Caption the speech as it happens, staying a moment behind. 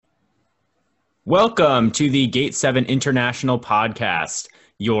Welcome to the Gate 7 International Podcast,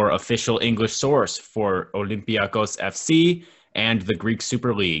 your official English source for Olympiakos FC and the Greek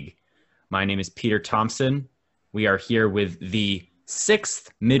Super League. My name is Peter Thompson. We are here with the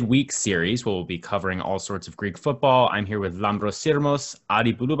sixth midweek series where we'll be covering all sorts of Greek football. I'm here with Lambros Sirmos,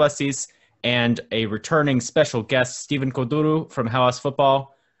 Adi Bouloubasis, and a returning special guest, Stephen Kountourou from Hellas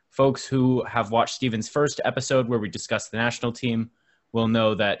Football. Folks who have watched Stephen's first episode where we discussed the national team will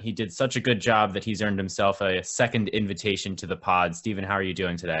know that he did such a good job that he's earned himself a second invitation to the pod. Stephen, how are you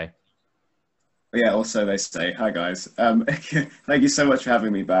doing today? Yeah, also they say, hi guys. Thank you so much for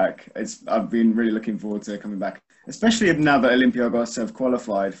having me back. I've been really looking forward to coming back, especially now that Olympiakos have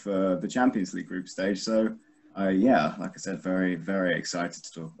qualified for the Champions League group stage. So, yeah, like I said, very, very excited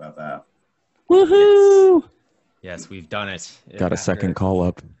to talk about that. Woohoo! Yes, we've done it. Got a second call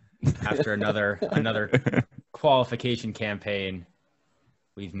up. After another qualification campaign,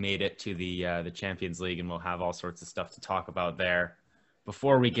 we've made it to the Champions League, and we'll have all sorts of stuff to talk about there.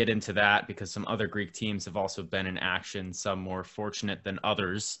 Before we get into that, because some other Greek teams have also been in action, some more fortunate than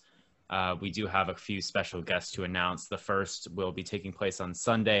others, we do have a few special guests to announce. The first will be taking place on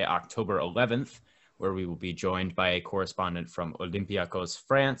Sunday, October 11th, where we will be joined by a correspondent from Olympiakos,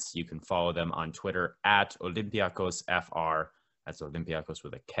 France. You can follow them on Twitter at OlympiakosFR. That's Olympiakos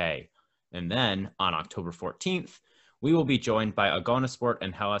with a K. And then on October 14th, we will be joined by Agonasport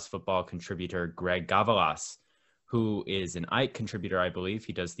and Hellas Football contributor Greg Gavalas, who is an AEK contributor, I believe.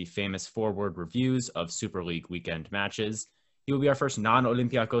 He does the famous forward reviews of Super League weekend matches. He will be our first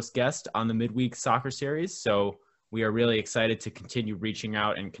non-Olympiakos guest on the Midweek Soccer Series, so we are really excited to continue reaching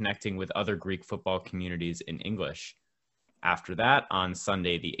out and connecting with other Greek football communities in English. After that, on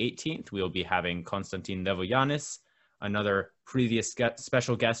Sunday the 18th, we will be having Konstantin Levoyanis, another previous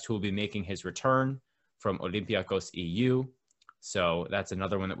special guest who will be making his return from Olympiakos EU. So that's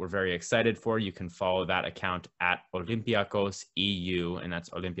another one that we're very excited for. You can follow that account at Olympiakos EU, and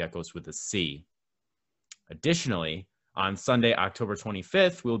that's Olympiakos with a C. Additionally, on Sunday, October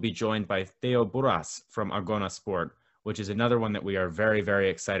 25th, we'll be joined by Theo Buras from Agonasport, which is another one that we are very, very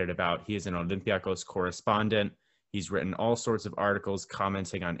excited about. He is an Olympiakos correspondent. He's written all sorts of articles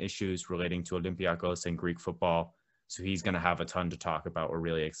commenting on issues relating to Olympiakos and Greek football. So he's going to have a ton to talk about. We're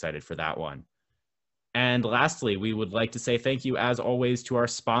really excited for that one. And lastly, we would like to say thank you, as always, to our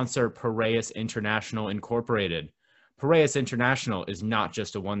sponsor, Piraeus International Incorporated. Piraeus International is not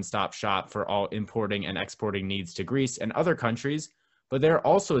just a one-stop shop for all importing and exporting needs to Greece and other countries, but they're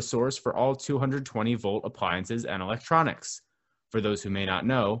also a source for all 220-volt appliances and electronics. For those who may not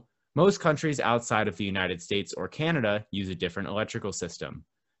know, most countries outside of the United States or Canada use a different electrical system.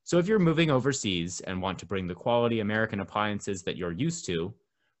 So if you're moving overseas and want to bring the quality American appliances that you're used to,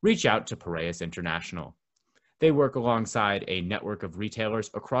 reach out to Piraeus International. They work alongside a network of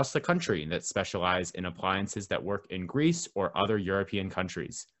retailers across the country that specialize in appliances that work in Greece or other European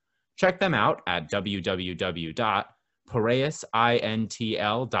countries. Check them out at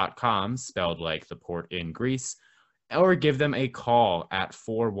www.piraeusintl.com, spelled like the port in Greece, or give them a call at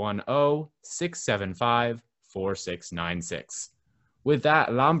 410-675-4696. With that,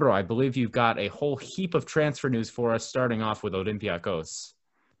 Lambro, I believe you've got a whole heap of transfer news for us, starting off with Olympiakos.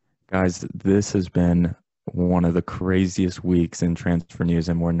 Guys, this has been one of the craziest weeks in transfer news,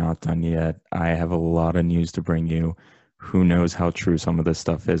 and we're not done yet. I have a lot of news to bring you. Who knows how true some of this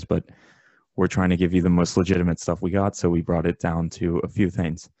stuff is, but we're trying to give you the most legitimate stuff we got, so we brought it down to a few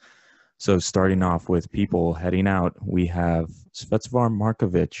things. So starting off with people heading out, we have Svetozar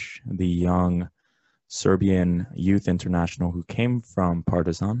Markovic, the young Serbian youth international who came from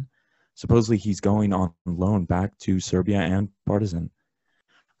Partizan. Supposedly he's going on loan back to Serbia and Partizan.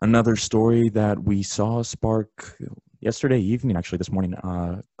 Another story that we saw spark yesterday evening, actually this morning,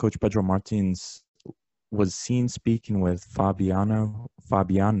 Coach Pedro Martins was seen speaking with Fabiano,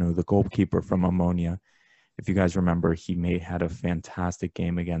 the goalkeeper from Omonia. If you guys remember, he had a fantastic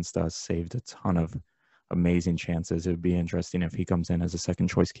game against us, saved a ton of amazing chances. It would be interesting if he comes in as a second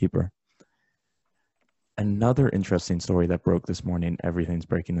choice keeper. Another interesting story that broke this morning, everything's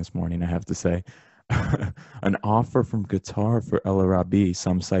breaking this morning, I have to say. An offer from Qatar for El Arabi,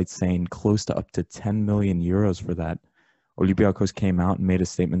 some sites saying close to up to 10 million euros for that. Olympiakos came out and made a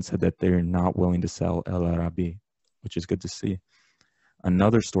statement, said that they're not willing to sell El Arabi, which is good to see.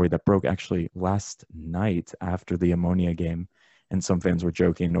 Another story that broke actually last night after the Ammonia game, and some fans were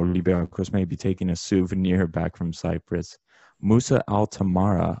joking, Olympiakos may be taking a souvenir back from Cyprus. Musa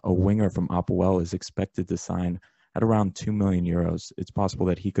Al-Tamara, a winger from Apoel, is expected to sign at around 2 million euros. It's possible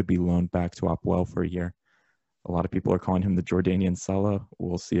that he could be loaned back to Apoel for a year. A lot of people are calling him the Jordanian Salah.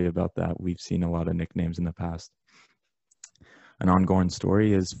 We'll see about that. We've seen a lot of nicknames in the past. An ongoing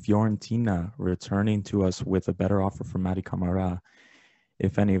story is Fiorentina returning to us with a better offer for Mady Camara.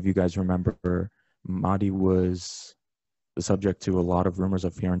 If any of you guys remember, Mady was the subject to a lot of rumors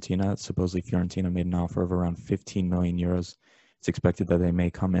of Fiorentina. Supposedly Fiorentina made an offer of around 15 million euros. It's expected that they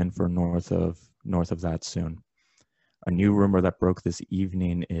may come in for north of that soon. A new rumor that broke this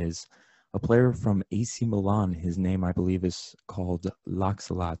evening is a player from AC Milan. His name, I believe, is called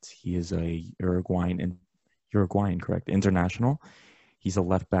Laxalat. He is a Uruguayan, correct, international. He's a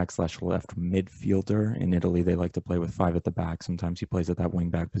left back / left midfielder. In Italy, they like to play with 5 at the back. Sometimes he plays at that wing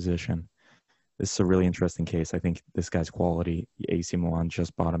back position. This is a really interesting case. I think this guy's quality. AC Milan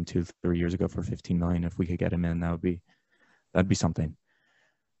just bought him 2-3 years ago for 15 million. If we could get him in, that'd be something.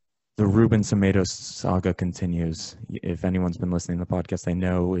 The Ruben Semedo saga continues. If anyone's been listening to the podcast, they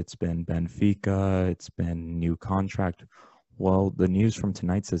know it's been Benfica, it's been new contract. Well, the news from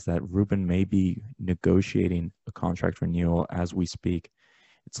tonight says that Ruben may be negotiating a contract renewal as we speak.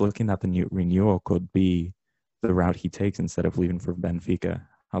 It's looking that the new renewal could be the route he takes instead of leaving for Benfica.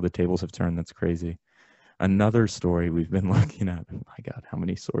 How the tables have turned, that's crazy. Another story we've been looking at, oh my God, how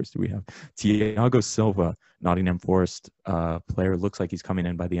many stories do we have? Thiago Silva, Nottingham Forest player, looks like he's coming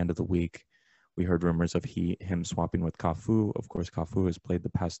in by the end of the week. We heard rumors of him swapping with Cafu. Of course, Cafu has played the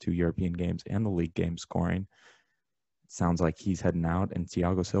past 2 European games and the league game scoring. Sounds like he's heading out, and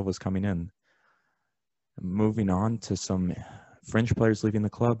Thiago Silva's coming in. Moving on to some French players leaving the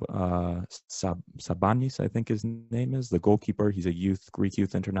club. Sabanis, I think his name is, the goalkeeper. He's a Greek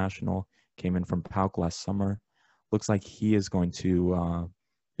youth international. Came in from PAOK last summer. Looks like he is going to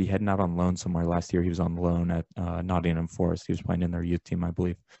be heading out on loan somewhere. Last year he was on loan at Nottingham Forest. He was playing in their youth team, I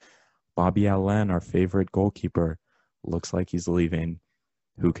believe. Bobby Allen, our favorite goalkeeper, looks like he's leaving.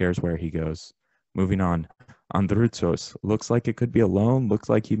 Who cares where he goes? Moving on. Andrutsos, looks like it could be a loan. Looks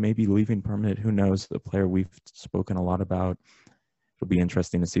like he may be leaving permanent. Who knows? The player we've spoken a lot about. It'll be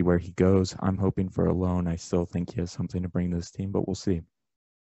interesting to see where he goes. I'm hoping for a loan. I still think he has something to bring to this team, but we'll see.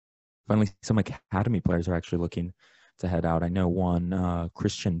 Finally, some academy players are actually looking to head out. I know one,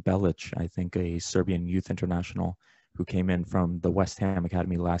 Christian Belic, I think a Serbian youth international who came in from the West Ham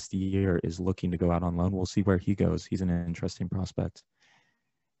Academy last year, is looking to go out on loan. We'll see where he goes. He's an interesting prospect.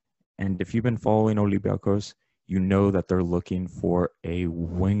 And if you've been following Olympiakos, you know that they're looking for a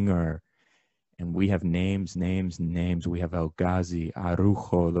winger. And we have names. We have El Ghazi,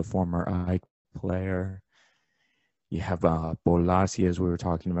 Arujo, the former AEK player. You have Bolasi, as we were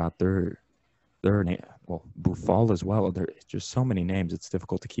talking about. Their name, well, Buffal as well. There's just so many names. It's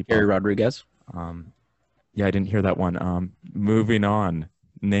difficult to keep Gary up. Rodriguez. Yeah, I didn't hear that one. Moving on.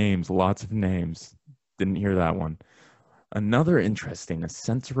 Names, lots of names. Didn't hear that one. Another interesting, a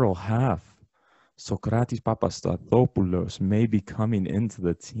central half. Socrates Papastatopoulos may be coming into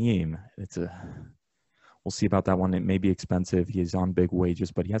the team. We'll see about that one. It may be expensive. He's on big wages,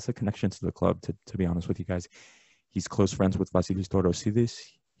 but he has a connection to the club, to be honest with you guys. He's close friends with Vasilis Torosidis.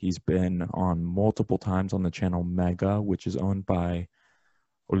 He's been on multiple times on the channel Mega, which is owned by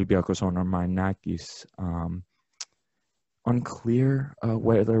Olympiakos owner Mainakis. Unclear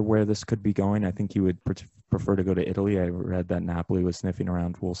where this could be going. I think he would prefer to go to Italy. I read that Napoli was sniffing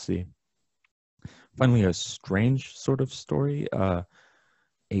around. We'll see. Finally, a strange sort of story. A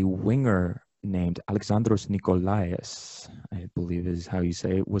winger named Alexandros Nikolais, I believe is how you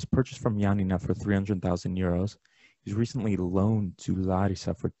say it, was purchased from Yanina for 300,000 euros. He's recently loaned to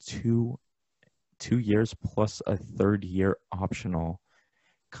Larissa for two years plus a third year optional.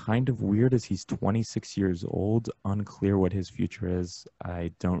 Kind of weird as he's 26 years old. Unclear what his future is.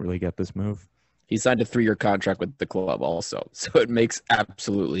 I don't really get this move. He signed a 3-year contract with the club also, so it makes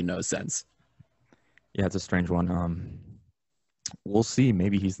absolutely no sense. Yeah, it's a strange one. We'll see.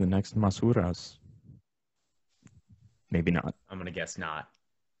 Maybe he's the next Masuras. Maybe not. I'm going to guess not.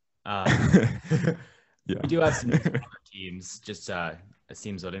 Yeah. We do have some other teams. Just it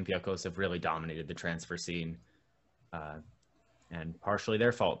seems Olympiakos have really dominated the transfer scene. And partially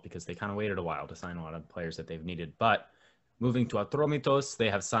their fault because they kind of waited a while to sign a lot of players that they've needed. But moving to Atromitos, they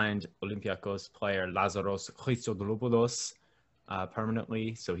have signed Olympiakos player Lazaros Christodolopoulos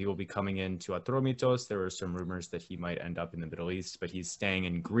permanently. So he will be coming into Atromitos. There were some rumors that he might end up in the Middle East, but he's staying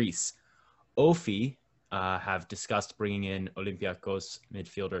in Greece. OFI have discussed bringing in Olympiakos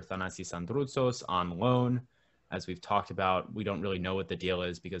midfielder Thanasis Androutsos on loan. As we've talked about, we don't really know what the deal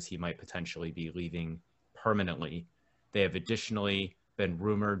is because he might potentially be leaving permanently. They have additionally been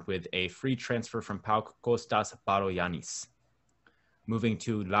rumored with a free transfer from PAOK Kostas Baroyannis. Moving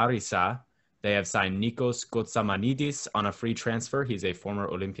to Larissa, they have signed Nikos Gotsamanidis on a free transfer. He's a former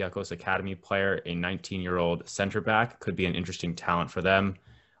Olympiakos Academy player, a 19-year-old center back. Could be an interesting talent for them.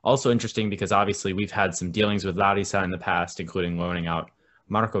 Also interesting because obviously we've had some dealings with Larissa in the past, including loaning out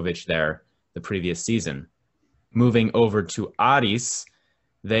Markovic there the previous season. Moving over to Aris,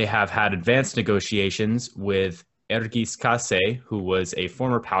 they have had advanced negotiations with Ergis Kase, who was a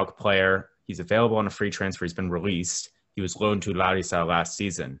former PAOK player. He's available on a free transfer. He's been released. He was loaned to Larissa last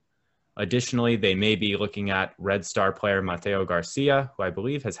season. Additionally, they may be looking at Red Star player Mateo Garcia, who I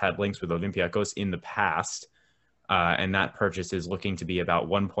believe has had links with Olympiakos in the past. And that purchase is looking to be about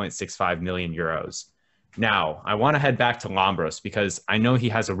 1.65 million euros. Now, I want to head back to Lambros because I know he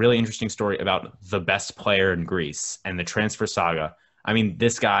has a really interesting story about the best player in Greece and the transfer saga. I mean,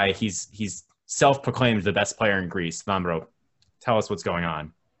 this guy, he's self-proclaimed the best player in Greece. Lambro, tell us what's going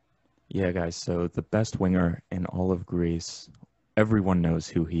on. Yeah, guys. So the best winger in all of Greece, everyone knows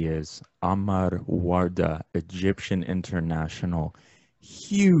who he is. Amar Warda, Egyptian international,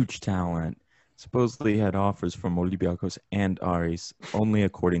 huge talent. Supposedly had offers from Olympiakos and Aris, only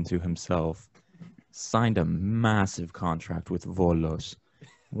according to himself. Signed a massive contract with Volos,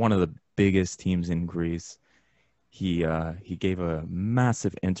 one of the biggest teams in Greece. He gave a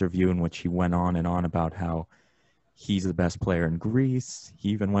massive interview in which he went on and on about how he's the best player in Greece. He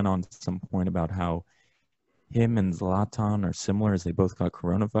even went on to some point about how him and Zlatan are similar as they both got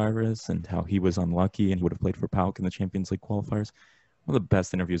coronavirus and how he was unlucky and he would have played for PAOK in the Champions League qualifiers. One of the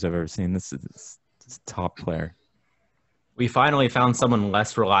best interviews I've ever seen. This is top player. We finally found someone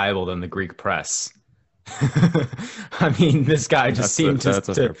less reliable than the Greek press. I mean, this guy just seemed to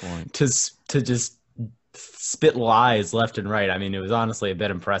just spit lies left and right. I mean, it was honestly a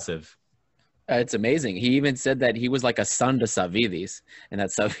bit impressive. It's amazing. He even said that he was like a son to Savidis and that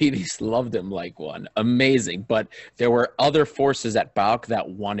Savidis loved him like one. Amazing. But there were other forces at PAOK that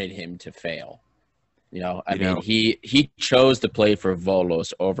wanted him to fail. I mean, he chose to play for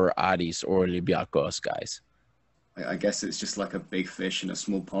Volos over Aris or Olympiakos, guys. I guess it's just like a big fish in a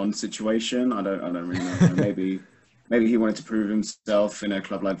small pond situation. I don't really know. Maybe he wanted to prove himself in a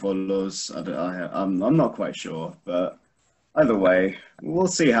club like Volos. I'm not quite sure, but either way, we'll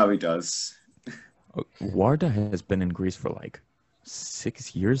see how he does. Warda has been in Greece for like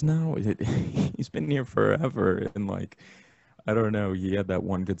 6 years now. He's been here forever, and I don't know. He had that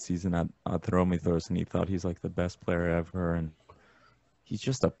one good season at Atromitos, and he thought he's like the best player ever, and he's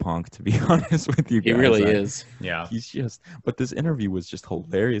just a punk, to be honest with you guys. He really is. Yeah. But this interview was just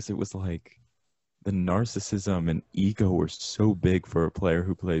hilarious. It was like the narcissism and ego were so big for a player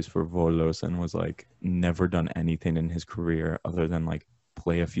who plays for Volos and was like never done anything in his career other than like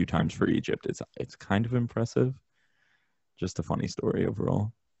play a few times for Egypt. It's kind of impressive. Just a funny story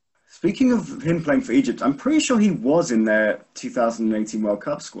overall. Speaking of him playing for Egypt, I'm pretty sure he was in their 2018 World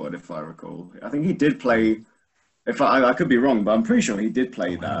Cup squad, if I recall. I think he did play. If I could be wrong, but I'm pretty sure he did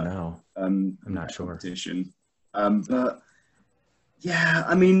play that. No, I'm not sure. Competition. But yeah,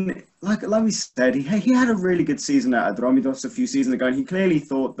 I mean, like we said, he had a really good season at Atromitos a few seasons ago, and he clearly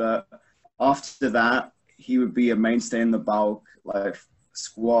thought that after that he would be a mainstay in the PAOK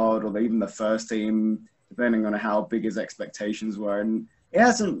squad or even the first team, depending on how big his expectations were. And it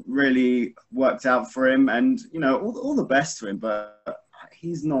hasn't really worked out for him, and all the best to him. But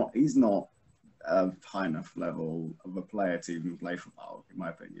he's not a high enough level of a player to even play for PAOK, in my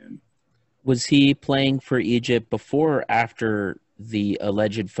opinion. Was he playing for Egypt before or after the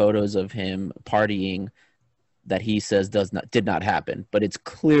alleged photos of him partying that he says did not happen? But it's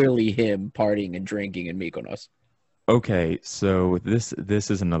clearly him partying and drinking in Mykonos. Okay, so this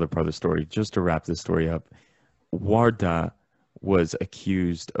is another part of the story. Just to wrap this story up, Warda was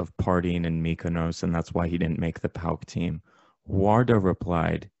accused of partying in Mykonos, and that's why he didn't make the PAOK team. Warda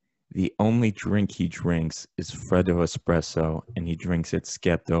replied, the only drink he drinks is Freddo Espresso, and he drinks it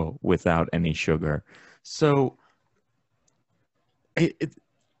schietto without any sugar. So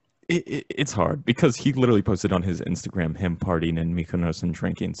it's hard because he literally posted on his Instagram him partying in Mykonos and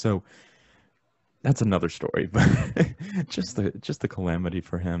drinking. So that's another story, but just the calamity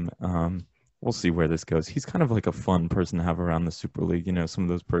for him. We'll see where this goes. He's kind of like a fun person to have around the Super League. Some of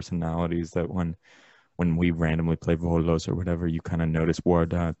those personalities that when we randomly play Volos or whatever, you kind of notice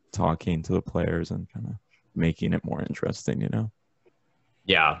Warda talking to the players and kind of making it more interesting,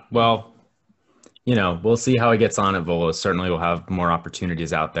 Yeah, well, we'll see how he gets on at Volos. Certainly we'll have more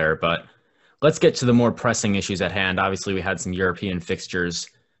opportunities out there, but let's get to the more pressing issues at hand. Obviously, we had some European fixtures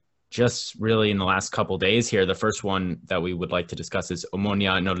just really in the last couple days here. The first one that we would like to discuss is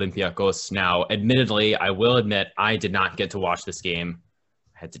Omonia and Olympiakos. Now, admittedly, I will admit I did not get to watch this game.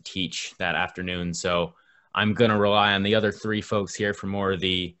 I had to teach that afternoon, so I'm going to rely on the other three folks here for more of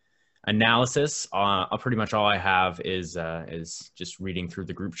the analysis. Pretty much all I have is just reading through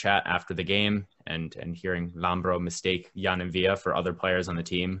the group chat after the game and hearing Lambro mistake Jan and Villa for other players on the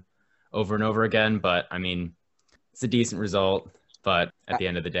team over and over again. But I mean, it's a decent result, but at the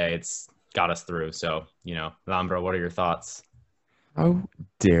end of the day, it's got us through. So, Lambro, what are your thoughts? How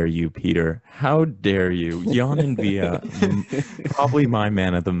dare you, Peter? How dare you? Jan and Villa, probably my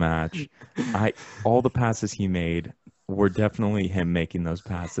man of the match. All the passes he made were definitely him making those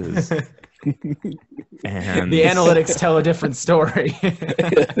passes. And the analytics tell a different story.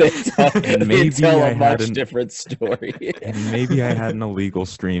 They tell a much different story. And maybe I had an illegal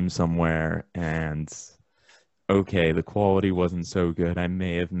stream somewhere, and okay, the quality wasn't so good. I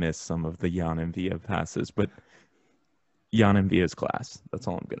may have missed some of the Jan and Villa passes, but Jan and Villa's class. That's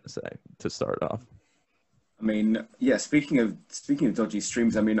all I'm going to say to start off. I mean, yeah, speaking of dodgy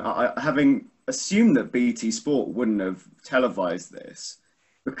streams, I mean, having assumed that BT Sport wouldn't have televised this,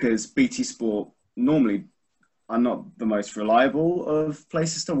 because BT Sport normally are not the most reliable of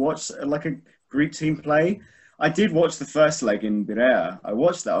places to watch like a Greek team play. I did watch the first leg in Berea. I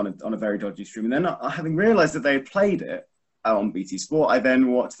watched that on a very dodgy stream, and then having realised that they had played it out on BT Sport, I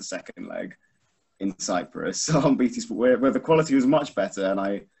then watched the second leg in Cyprus on BT Sport, where the quality was much better, and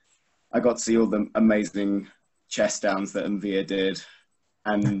I got to see all the amazing chest downs that Mvia did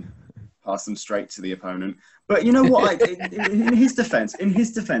and pass them straight to the opponent. But you know what? In his defence,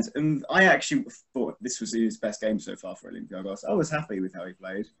 and I actually thought this was his best game so far for Olympiakos. I was happy with how he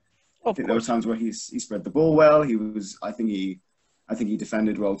played. I think there were times where he spread the ball well. I think he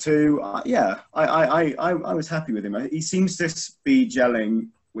defended well too. I was happy with him. He seems to be gelling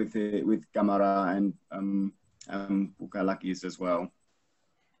with Gamara and Boukalakis as well.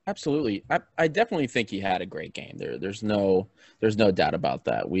 Absolutely. I definitely think he had a great game. There's no doubt about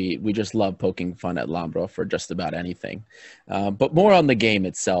that. We just love poking fun at Lambro for just about anything. But more on the game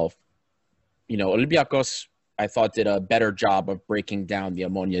itself, Olympiakos, I thought, did a better job of breaking down the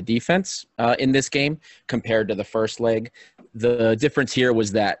Omonia defense in this game compared to the first leg. The difference here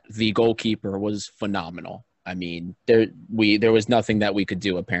was that the goalkeeper was phenomenal. I mean, there was nothing that we could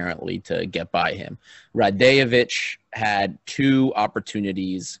do apparently to get by him. Radejevic had 2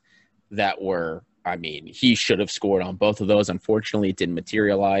 opportunities that were, I mean, he should have scored on both of those. Unfortunately, it didn't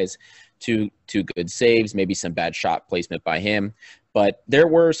materialize. Two good saves, maybe some bad shot placement by him. But there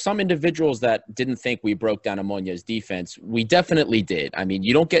were some individuals that didn't think we broke down Amonia's defense. We definitely did. I mean,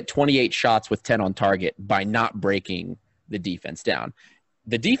 you don't get 28 shots with 10 on target by not breaking the defense down.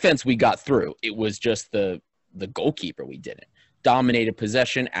 The defense we got through. It was just the goalkeeper we didn't. Dominated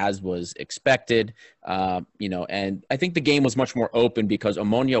possession as was expected, and I think the game was much more open because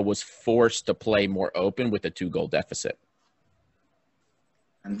Omonia was forced to play more open with a 2-goal deficit.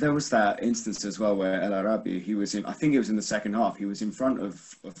 And there was that instance as well where El Arabi, I think it was in the second half, he was in front of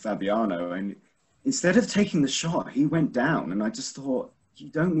Fabiano, and instead of taking the shot, he went down. And I just thought, you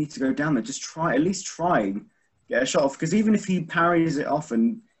don't need to go down there. Just at least try and get a shot off. Because even if he parries it off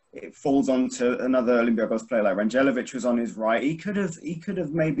and it falls onto another Olympiakos player, like Rangelovic was on his right, he could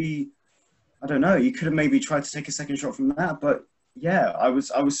have maybe, I don't know, he could have maybe tried to take a second shot from that. But yeah, I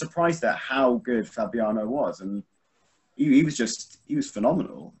was surprised at how good Fabiano was. And he was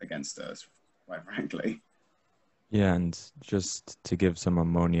phenomenal against us, quite frankly. Yeah, and just to give some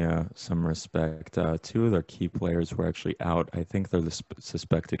Omonia some respect, 2 of their key players were actually out. I think they're the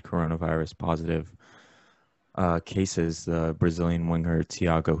suspected coronavirus positive cases. The Brazilian winger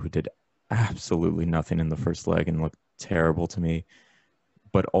Thiago, who did absolutely nothing in the first leg and looked terrible to me,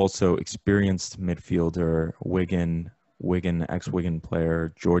 but also experienced midfielder ex-Wigan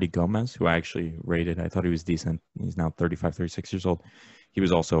player Jordi Gomez, who I actually rated. I thought he was decent. He's now 35, 36 years old. He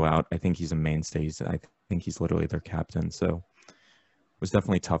was also out. I think he's a mainstay. I think he's literally their captain. So it was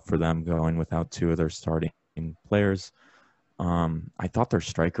definitely tough for them going without 2 of their starting players. I thought their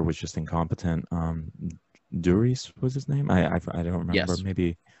striker was just incompetent. Duris was his name. I don't remember. Yes.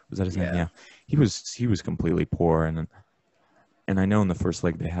 Maybe was that his name? Yeah. He was completely poor, and I know in the first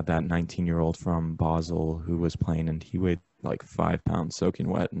leg they had that 19-year-old from Basel who was playing, and he weighed like 5 pounds soaking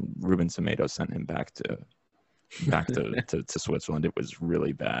wet, and Ruben Semedo sent him back to Switzerland. It was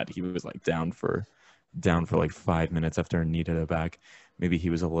really bad. He was like down for like 5 minutes after needed it back. Maybe he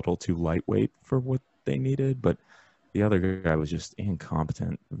was a little too lightweight for what they needed, but the other guy was just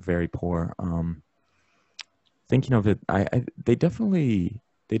incompetent, very poor. Thinking of it, they definitely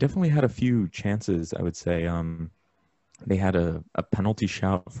had a few chances, I would say. They had a penalty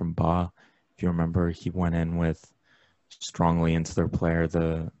shout from Ba. If you remember, he went in with strongly into their player.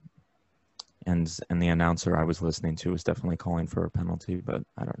 And the announcer I was listening to was definitely calling for a penalty, but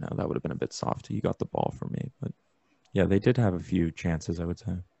I don't know. That would have been a bit soft. He got the ball for me. But yeah, they did have a few chances, I would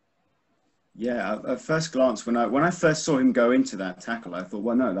say. Yeah, at first glance, when I first saw him go into that tackle, I thought,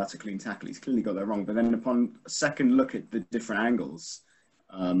 well, no, that's a clean tackle. He's clearly got that wrong. But then upon a second look at the different angles,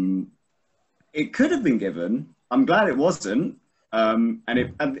 um, it could have been given. I'm glad it wasn't. And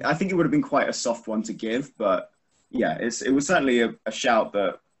I think it would have been quite a soft one to give. But yeah, it was certainly a shout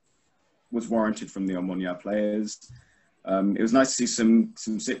that was warranted from the Omonia players. It was nice to see some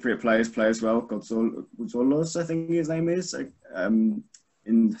Cypriot players play as well. Gonzalos, I think his name is.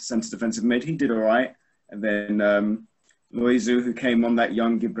 In centre defensive mid, he did all right. And then Loizu, who came on, that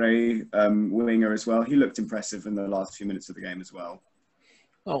young Gibre winger as well, he looked impressive in the last few minutes of the game as well.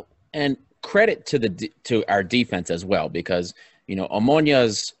 Oh, and credit to our defense as well, because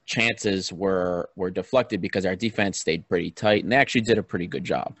Omonia's chances were deflected because our defense stayed pretty tight, and they actually did a pretty good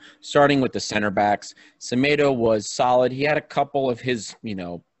job. Starting with the center backs, Semedo was solid. He had a couple of his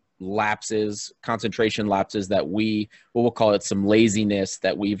lapses, concentration lapses that we'll call it some laziness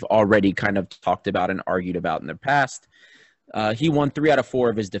that we've already kind of talked about and argued about in the past. He won 3 out of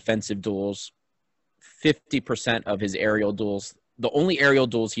 4 of his defensive duels, 50% of his aerial duels. The only aerial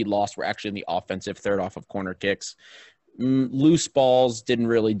duels he lost were actually in the offensive third off of corner kicks. Loose balls didn't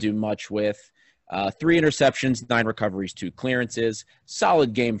really do much with. 3 interceptions, 9 recoveries, 2 clearances.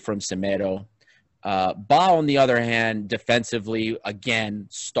 Solid game from Semedo. Ba, on the other hand, defensively, again,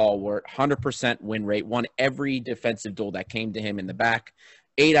 stalwart, 100% win rate, won every defensive duel that came to him in the back,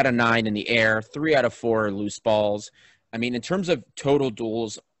 8 out of 9 in the air, 3 out of 4 loose balls. I mean, in terms of total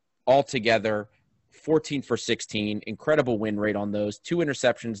duels altogether, 14 for 16, incredible win rate on those, 2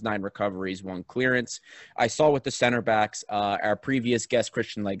 interceptions, 9 recoveries, 1 clearance. I saw with the center backs, our previous guest,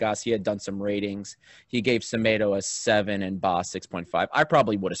 Christian Legas, he had done some ratings. He gave Semedo a 7 and Ba 6.5. I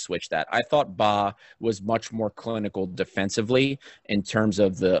probably would have switched that. I thought Ba was much more clinical defensively in terms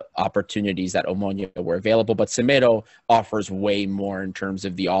of the opportunities that Omonia were available, but Semedo offers way more in terms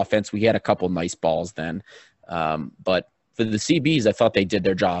of the offense. We had a couple nice balls then, but for the CBs, I thought they did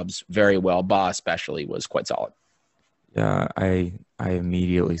their jobs very well. Ba especially was quite solid. Yeah, I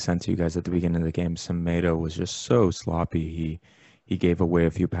immediately sent to you guys at the beginning of the game, Semedo was just so sloppy. He gave away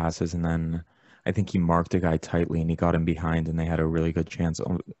a few passes, and then I think he marked a guy tightly, and he got him behind, and they had a really good chance. It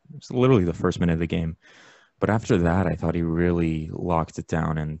was literally the first minute of the game. But after that, I thought he really locked it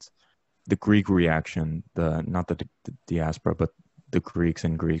down, and the Greek reaction, not the diaspora, but the Greeks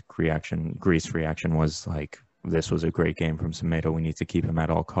and Greece reaction was like, this was a great game from Semedo. We need to keep him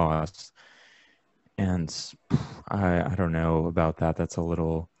at all costs. And I don't know about that. That's a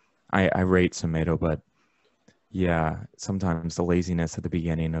little – I rate Semedo, but yeah, sometimes the laziness at the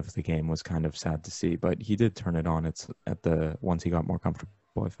beginning of the game was kind of sad to see. But he did turn it on. It's once he got more comfortable,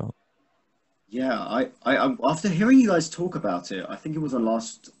 I felt. Yeah, I after hearing you guys talk about it, I think it was the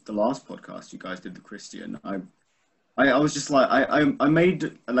last podcast you guys did, the Christian. I was just like, I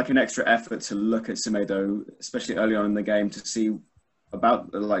made like an extra effort to look at Semedo, especially early on in the game, to see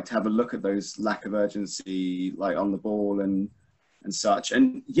about, like, to have a look at those lack of urgency, like on the ball and such.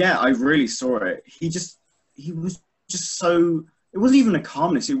 And yeah, I really saw it. He was just so, it wasn't even a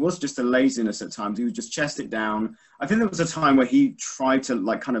calmness. It was just a laziness at times. He would just chest it down. I think there was a time where he tried to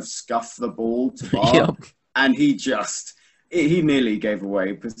like kind of scuff the ball to Bar, Yep. and he nearly gave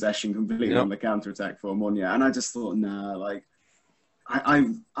away possession completely on the counter-attack for Omonia. And I just thought, nah, like,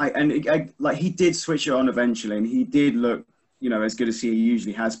 like he did switch it on eventually, and he did look, as good as he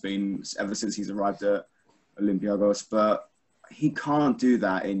usually has been ever since he's arrived at Olympiakos. But he can't do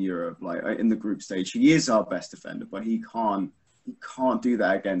that in Europe, like in the group stage. He is our best defender, but he can't do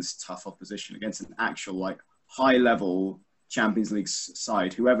that against tough opposition, against an actual like high-level Champions League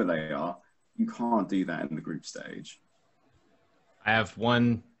side, whoever they are. You can't do that in the group stage. I have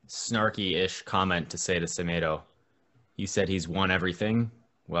one snarky-ish comment to say to Semedo. You said he's won everything.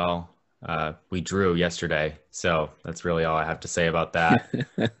 Well, we drew yesterday, so that's really all I have to say about that.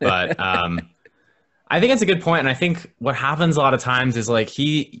 But I think it's a good point, and I think what happens a lot of times is like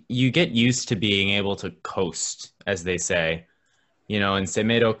you get used to being able to coast, as they say, and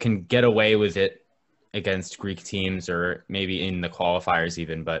Semedo can get away with it against Greek teams or maybe in the qualifiers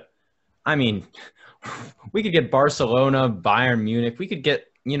even. But I mean, we could get Barcelona, Bayern Munich. We could get,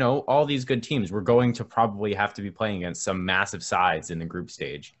 all these good teams. We're going to probably have to be playing against some massive sides in the group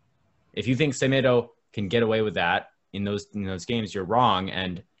stage. If you think Semedo can get away with that in those games, you're wrong.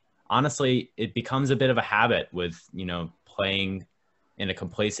 And honestly, it becomes a bit of a habit with, playing in a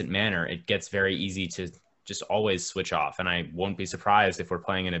complacent manner. It gets very easy to just always switch off. And I won't be surprised if we're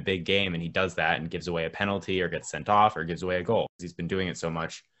playing in a big game and he does that and gives away a penalty or gets sent off or gives away a goal. He's been doing it so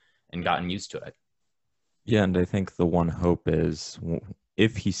much and gotten used to it. Yeah, and I think the one hope is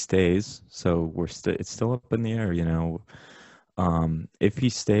if he stays, so it's still up in the air, If he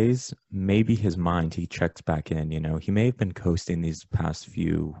stays, maybe his mind, he checks back in, he may have been coasting these past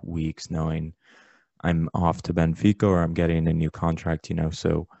few weeks knowing I'm off to Benfica or I'm getting a new contract,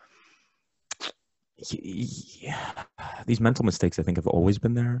 so these mental mistakes, I think, have always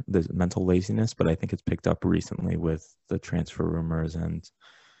been there. There's mental laziness, but I think it's picked up recently with the transfer rumors and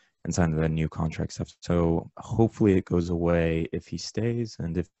signing the new contract stuff. So hopefully it goes away if he stays,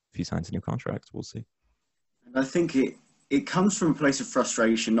 and if he signs a new contract, we'll see. And I think it comes from a place of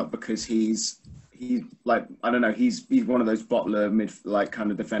frustration, not because he's like, I don't know, he's one of those bottler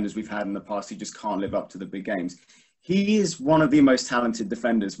kind of defenders we've had in the past who just can't live up to the big games. He is one of the most talented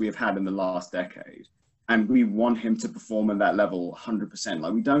defenders we have had in the last decade. And we want him to perform at that level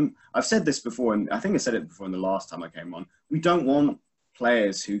 100%. I've said this before, and I think I said it before in the last time I came on. We don't want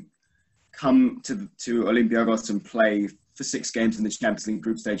players who come to Olympiakos and play for 6 games in the Champions League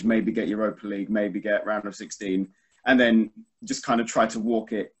group stage, maybe get Europa League, maybe get round of 16, and then just kind of try to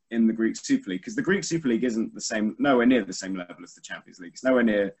walk it in the Greek Super League. Because the Greek Super League isn't nowhere near the same level as the Champions League. It's nowhere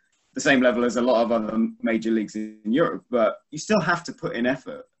near the same level as a lot of other major leagues in Europe, but you still have to put in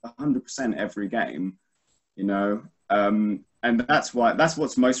effort 100% every game, and that's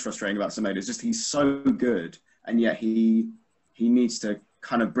what's most frustrating about Semedo. It's just he's so good, and yet he needs to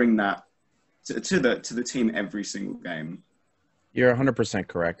kind of bring that to the team every single game. You're 100%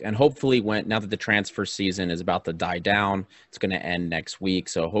 correct. And hopefully now that the transfer season is about to die down, it's going to end next week.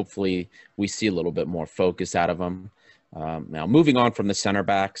 So hopefully we see a little bit more focus out of him. Now, moving on from the center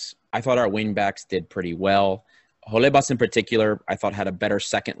backs, I thought our wing backs did pretty well. Holebas in particular, I thought had a better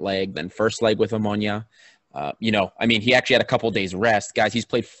second leg than first leg with Omonia. He actually had a couple days rest. Guys, he's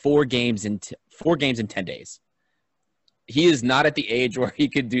played 4 games in 10 days. He is not at the age where he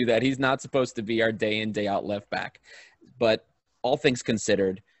could do that. He's not supposed to be our day in, day out left back. But all things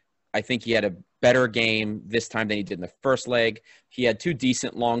considered, I think he had a better game this time than he did in the first leg. He had 2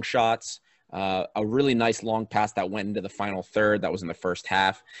 decent long shots. A really nice long pass that went into the final third. That was in the first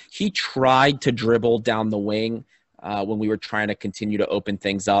half. He tried to dribble down the wing when we were trying to continue to open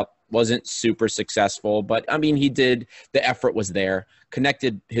things up. Wasn't super successful, but he did. The effort was there.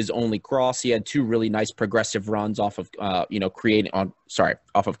 Connected his only cross. He had 2 really nice progressive runs off of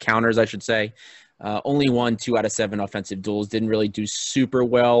off of counters, I should say. Only won 2 out of 7 offensive duels. Didn't really do super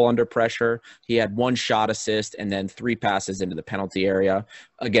well under pressure. He had 1 shot assist and then 3 passes into the penalty area.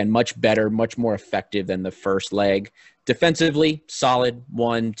 Again, much better, much more effective than the first leg. Defensively, solid.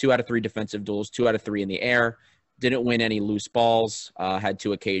 Won 2 out of 3 defensive duels, 2 out of 3 in the air. Didn't win any loose balls. Had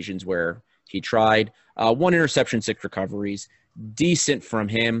 2 occasions where he tried. 1 interception, 6 recoveries. Decent from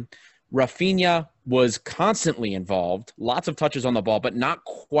him. Rafinha was constantly involved, lots of touches on the ball, but not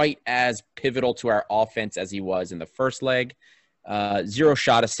quite as pivotal to our offense as he was in the first leg. 0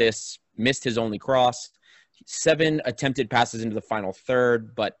 shot assists, missed his only cross, 7 attempted passes into the final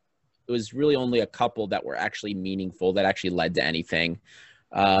third, but it was really only a couple that were actually meaningful, that actually led to anything.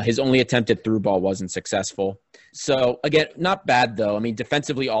 His only attempted through ball wasn't successful. So, again, not bad, though.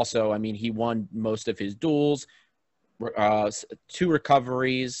 Defensively also, he won most of his duels. 2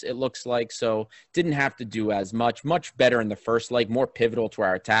 recoveries, it looks like, so didn't have to do as much better in the first leg, more pivotal to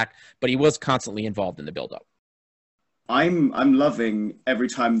our attack, but he was constantly involved in the build-up. I'm loving every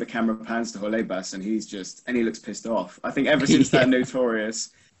time the camera pans to Holebas and he looks pissed off. I think ever since that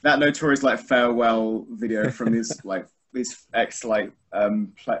notorious farewell video from his ex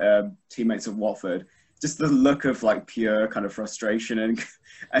teammates at Watford, just the look of pure kind of frustration and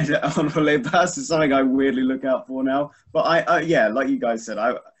on Holebas is something I weirdly look out for now. But I like you guys said,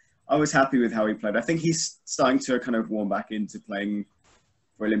 I was happy with how he played. I think he's starting to kind of warm back into playing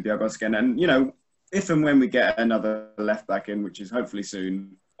for Olympiakos again. And, if and when we get another left back in, which is hopefully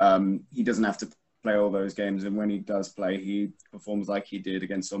soon, he doesn't have to play all those games. And when he does play, he performs like he did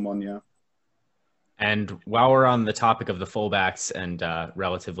against Omonia. And while we're on the topic of the fullbacks and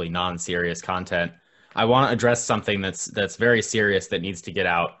relatively non-serious content, I want to address something that's very serious that needs to get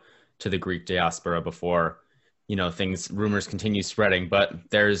out to the Greek diaspora before, rumors continue spreading. But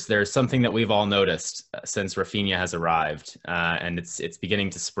there's something that we've all noticed since Rafinha has arrived, and it's beginning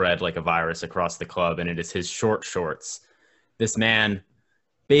to spread like a virus across the club, and it is his short shorts. This man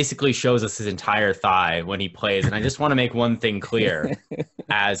basically shows us his entire thigh when he plays, and I just want to make one thing clear.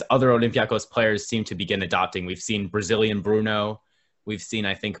 As other Olympiakos players seem to begin adopting, we've seen Brazilian Bruno, we've seen,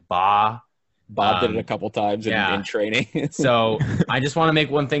 I think, Bob did it a couple times in training. So I just want to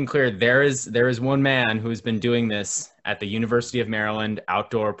make one thing clear. There is one man who's been doing this at the University of Maryland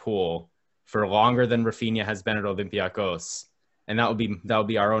outdoor pool for longer than Rafinha has been at Olympiakos. And that would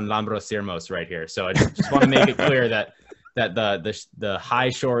be our own Lambros Sirmos right here. So I just want to make it clear that the high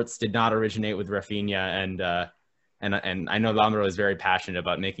shorts did not originate with Rafinha, And I know Lamro is very passionate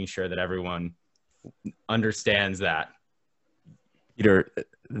about making sure that everyone understands that. Peter,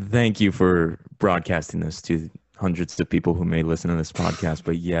 thank you for broadcasting this to hundreds of people who may listen to this podcast.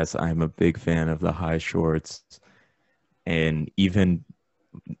 But yes, I'm a big fan of the high shorts. And even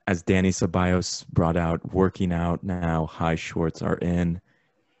as Danny Ceballos brought out, working out now, high shorts are in.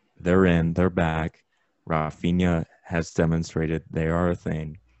 They're back. Rafinha has demonstrated they are a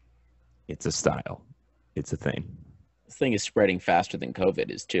thing. It's a style. It's a thing. This thing is spreading faster than COVID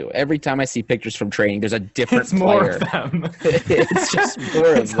is too. Every time I see pictures from training, there's a different It's more player. of them. It's just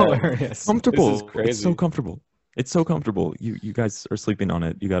more It's of them. hilarious. Comfortable. This is crazy. It's so comfortable. It's so comfortable. You guys are sleeping on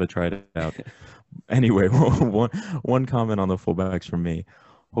it. You got to try it out. Anyway, one comment on the fullbacks from me.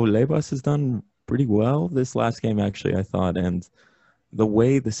 Holebas has done pretty well this last game, actually, I thought. And the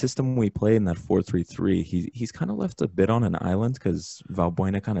way the system we play in that 4-3-3, he's kind of left a bit on an island because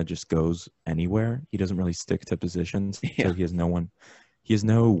Valbuena kind of just goes anywhere. He doesn't really stick to positions. Yeah. So he has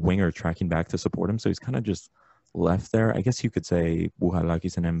no winger tracking back to support him. So he's kind of just left there. I guess you could say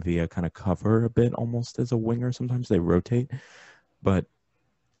Bouhalakis and Mvia kind of cover a bit almost as a winger. Sometimes they rotate. But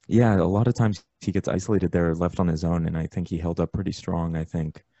yeah, a lot of times he gets isolated there, left on his own, and I think he held up pretty strong. I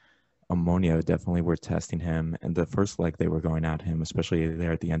think Ammonia definitely were testing him, and the first leg they were going at him, especially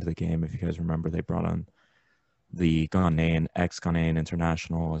there at the end of the game. If you guys remember, they brought on the ex-Ghanaian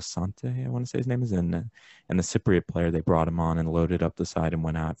international, Asante, I want to say his name is, and the Cypriot player, they brought him on and loaded up the side and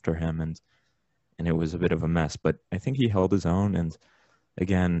went after him, and it was a bit of a mess. But I think he held his own, and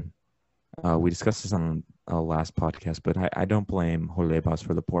again, we discussed this on a last podcast, but I don't blame Holebas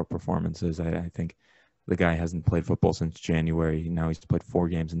for the poor performances. I think the guy hasn't played football since January. Now he's played 4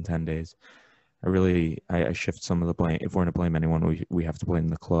 games in 10 days. I shift some of the blame. If we're going to blame anyone, we have to blame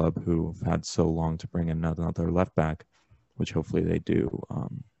the club, who've had so long to bring in another left back, which hopefully they do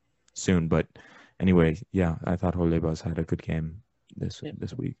soon. But anyway, yeah, I thought Holebas had a good game this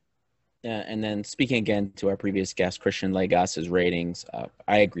week. Yeah, and then speaking again to our previous guest, Christian Legas's ratings,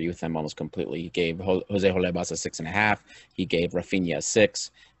 I agree with him almost completely. He gave Jose Holebas a 6.5. He gave Rafinha a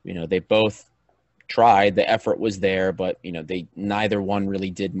 6. They both tried. The effort was there, but neither one really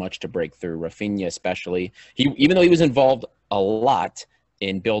did much to break through. Rafinha especially, even though he was involved a lot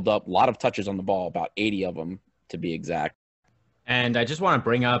in build up, a lot of touches on the ball, about 80 of them to be exact. And I just want to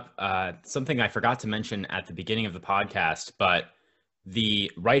bring up something I forgot to mention at the beginning of the podcast, but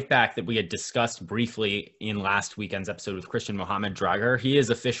the right back that we had discussed briefly in last weekend's episode with Christian Mohamed Drager, he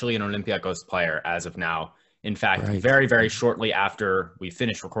is officially an Olympiakos player as of now. In fact, very, very shortly after we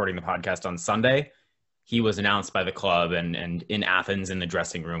finished recording the podcast on Sunday, he was announced by the club and in Athens in the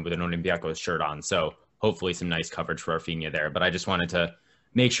dressing room with an Olympiakos shirt on. So hopefully some nice coverage for Rafinha there. But I just wanted to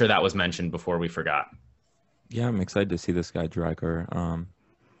make sure that was mentioned before we forgot. Yeah, I'm excited to see this guy Drager.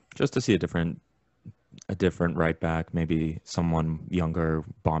 Just to see a different right back, maybe someone younger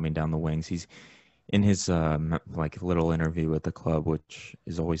bombing down the wings. He's in his little interview with the club, which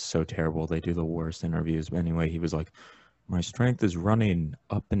is always so terrible. They do the worst interviews. But anyway, he was like, my strength is running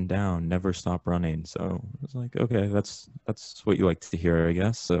up and down, never stop running. So I was like, okay, that's what you like to hear, I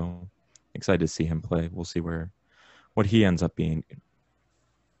guess. So excited to see him play. We'll see what he ends up being.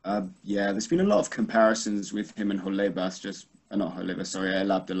 Yeah, there's been a lot of comparisons with him and Holebas, El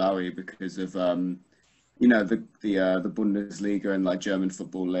Abdellaoui, because of the Bundesliga and German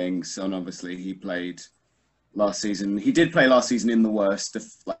football links. And obviously he played last season. He did play last season in the worst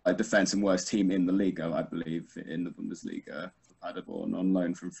defense and worst team in the Liga, I believe, in the Bundesliga for Paderborn on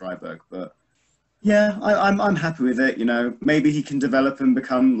loan from Freiburg. But yeah, I'm happy with it. Maybe he can develop and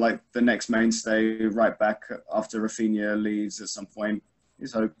become the next mainstay right back after Rafinha leaves at some point.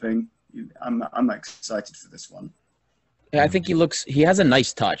 He's hoping. I'm excited for this one. Yeah, I think he has a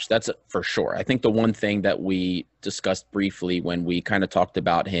nice touch. That's for sure. I think the one thing that we discussed briefly when we kind of talked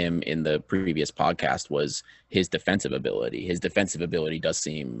about him in the previous podcast was his defensive ability. His defensive ability does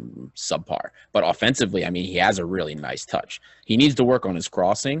seem subpar, but offensively, he has a really nice touch. He needs to work on his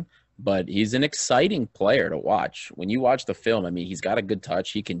crossing, but he's an exciting player to watch. When you watch the film, he's got a good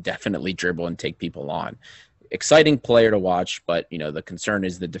touch. He can definitely dribble and take people on. Exciting player to watch, but the concern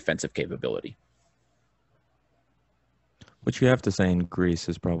is the defensive capability. Which you have to say in Greece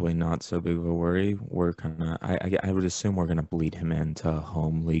is probably not so big of a worry. We're I would assume we're gonna bleed him into a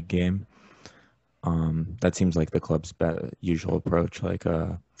home league game. That seems like the club's usual approach.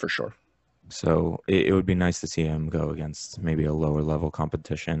 For sure. So it would be nice to see him go against maybe a lower level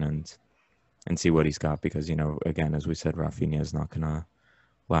competition and see what he's got, because again, as we said, Rafinha is not gonna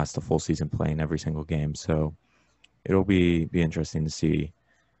last a full season playing every single game. So it'll be interesting to see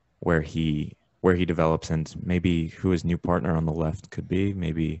where he develops and maybe who his new partner on the left could be.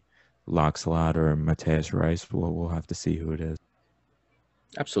 Maybe Loxlot or Mateus Rice. We'll have to see who it is.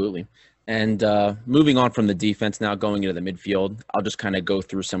 Absolutely. And moving on from the defense now, going into the midfield, I'll just kind of go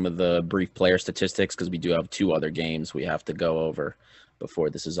through some of the brief player statistics because we do have 2 other games we have to go over before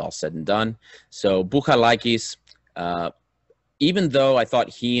this is all said and done. So Bouchalakis, even though I thought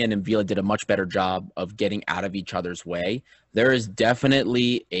he and M'Vila did a much better job of getting out of each other's way, there is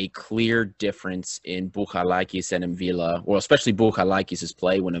definitely a clear difference in Bouchalakis and M'Vila, or especially Bouchalakis'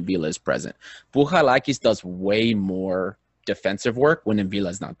 play when M'Vila is present. Bouchalakis does way more defensive work when M'Vila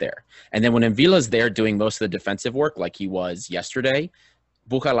is not there. And then when M'Vila is there doing most of the defensive work like he was yesterday,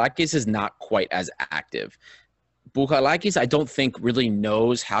 Bouchalakis is not quite as active. Bouchalakis, I don't think, really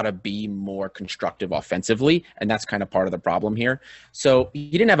knows how to be more constructive offensively, and that's kind of part of the problem here. So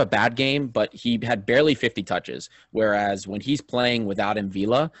he didn't have a bad game, but he had barely 50 touches, whereas when he's playing without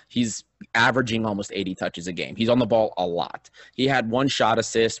M'Vila, he's averaging almost 80 touches a game. He's on the ball a lot. He had 1 shot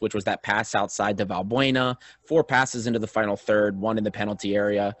assist, which was that pass outside to Valbuena, 4 passes into the final third, 1 in the penalty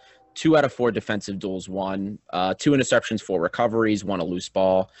area, 2 out of 4 defensive duels won, 2 interceptions, 4 recoveries, 1 a loose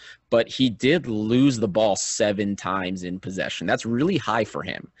ball. But he did lose the ball 7 times in possession. That's really high for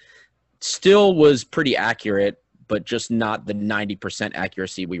him. Still was pretty accurate, but just not the 90%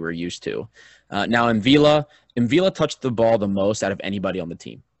 accuracy we were used to. Now, M'Vila touched the ball the most out of anybody on the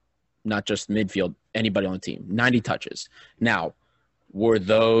team. Not just midfield, anybody on the team. 90 touches. Now, were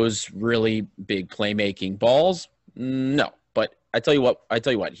those really big playmaking balls? No. But I tell you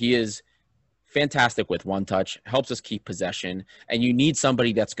what, he is fantastic with one touch, helps us keep possession, and you need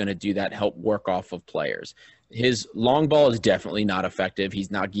somebody that's going to do that, help work off of players. His long ball is definitely not effective.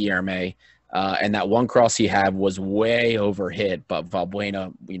 He's not Guilherme, and that one cross he had was way overhit, but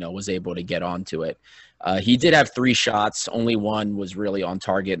Valbuena, was able to get onto it. He did have 3 shots. Only 1 was really on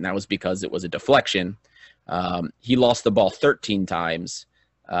target, and that was because it was a deflection. He lost the ball 13 times.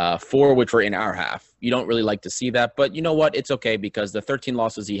 4 which were in our half. You don't really like to see that, but you know what? It's okay because the 13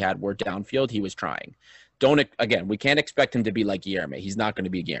 losses he had were downfield. He was trying. We can't expect him to be like Guilherme. He's not going to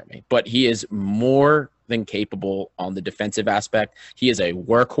be Guilherme, but he is more than capable on the defensive aspect. He is a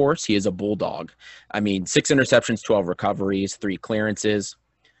workhorse. He is a bulldog. 6 interceptions, 12 recoveries, 3 clearances.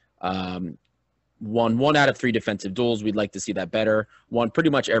 Won 1 out of 3 defensive duels. We'd like to see that better. Won pretty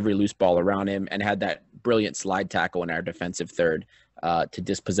much every loose ball around him and had that brilliant slide tackle in our defensive third to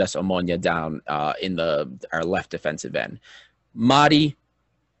dispossess Omonia down in our left defensive end. Madi,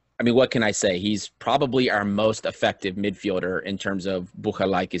 what can I say? He's probably our most effective midfielder in terms of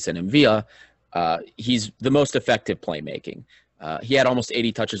Bouchalakis and M'Vila. He's the most effective playmaking. He had almost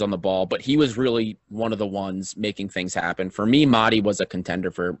 80 touches on the ball, but he was really one of the ones making things happen. For me, Madi was a contender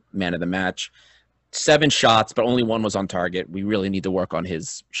for man of the match. 7 shots, but only 1 was on target. We really need to work on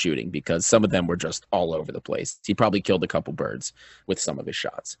his shooting because some of them were just all over the place. He probably killed a couple birds with some of his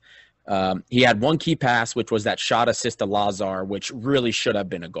shots. He had 1 key pass, which was that shot assist to Lazar, which really should have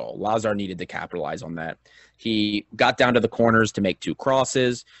been a goal. Lazar needed to capitalize on that. He got down to the corners to make 2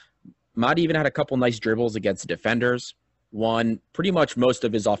 crosses. Madi even had a couple nice dribbles against the defenders. Won pretty much most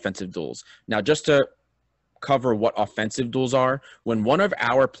of his offensive duels. Now, just to cover what offensive duels are, when one of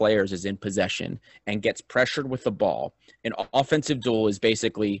our players is in possession and gets pressured with the ball, an offensive duel is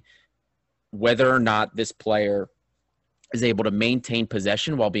basically whether or not this player is able to maintain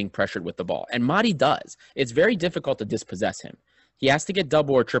possession while being pressured with the ball. And Madi does. It's very difficult to dispossess him. He has to get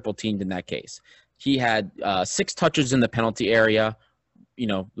double or triple teamed in that case. He had 6 touches in the penalty area,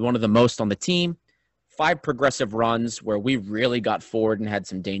 one of the most on the team, 5 progressive runs where we really got forward and had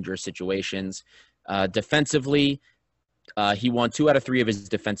some dangerous situations. Defensively, he won 2 out of 3 of his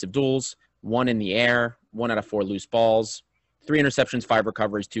defensive duels, 1 in the air, 1 out of 4 loose balls, 3 interceptions, 5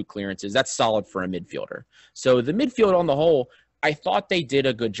 recoveries, 2 clearances. That's solid for a midfielder. So the midfield on the whole, I thought they did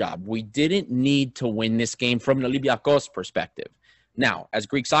a good job. We didn't need to win this game from an Olympiakos perspective. Now, as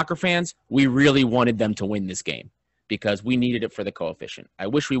Greek soccer fans, we really wanted them to win this game because we needed it for the coefficient. I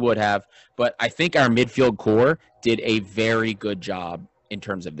wish we would have, but I think our midfield core did a very good job in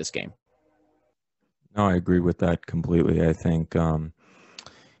terms of this game. No, I agree with that completely. I think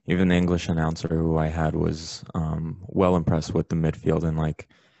even the English announcer who I had was well impressed with the midfield. And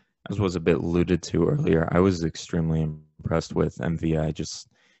as was a bit alluded to earlier, I was extremely impressed with MVI.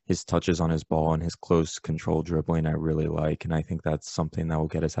 His touches on his ball and his close control dribbling I really like. And I think that's something that will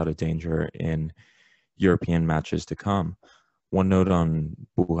get us out of danger in European matches to come. One note on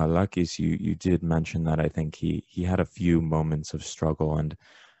Bouchalakis, you did mention that I think he had a few moments of struggle, and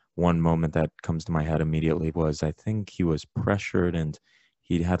one moment that comes to my head immediately was I think he was pressured and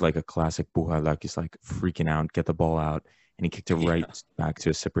he had a classic Bouchalakis freaking out, get the ball out, and he kicked it right back to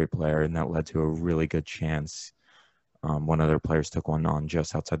a Cypriot player, and that led to a really good chance. One of their players took one on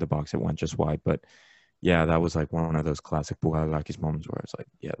just outside the box. It went just wide. But yeah, that was like one of those classic Bouhalakis moments where I was like,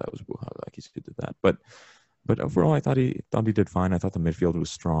 yeah, that was Bouhalakis who did that. But overall, I thought he did fine. I thought the midfield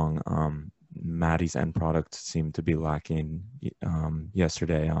was strong. Maddie's end product seemed to be lacking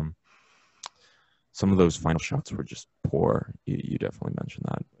yesterday. Some of those final shots were just poor. You definitely mentioned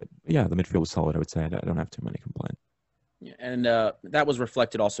that. But yeah, the midfield was solid, I would say. I don't have too many complaints. Yeah, and that was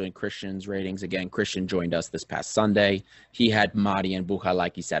reflected also in Christian's ratings. Again, Christian joined us this past Sunday. He had Madi and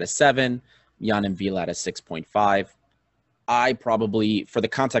Bouhalakis at a 7, Jan and Vila at a 6.5. I probably, for the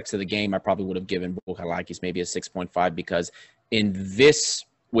context of the game, I probably would have given Bouhalakis maybe a 6.5 because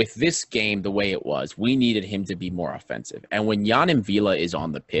with this game, the way it was, we needed him to be more offensive. And when Jan and Vila is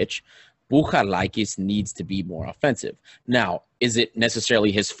on the pitch, Bouhalakis needs to be more offensive. Now, is it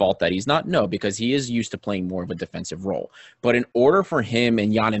necessarily his fault that he's not? No, because he is used to playing more of a defensive role. But in order for him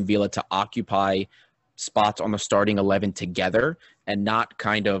and Jan and Vila to occupy spots on the starting 11 together and not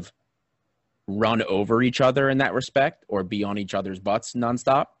kind of run over each other in that respect or be on each other's butts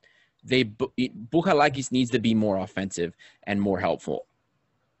nonstop, Bouhalakis needs to be more offensive and more helpful.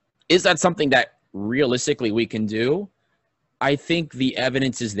 Is that something that realistically we can do? I think the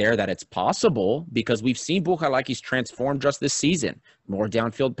evidence is there that it's possible because we've seen Bouhalakis transform just this season. More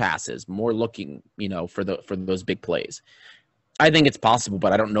downfield passes, more looking, for those big plays. I think it's possible,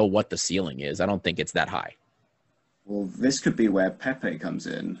 but I don't know what the ceiling is. I don't think it's that high. Well, this could be where Pepe comes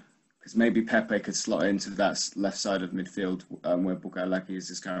in, because maybe Pepe could slot into that left side of midfield where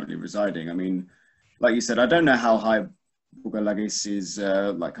Bouhalakis is currently residing. I mean, like you said, I don't know how high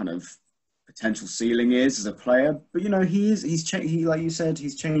Bouhalakis' kind of potential ceiling is as a player, but he like you said,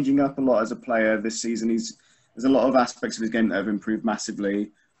 he's changing up a lot as a player this season. There's a lot of aspects of his game that have improved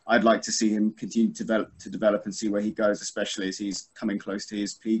massively. I'd like to see him continue to develop and see where he goes, especially as he's coming close to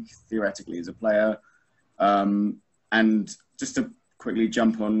his peak theoretically as a player. And just to quickly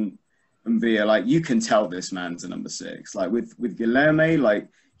jump on Villa, like you can tell this man's a number 6. Like with Guilherme, like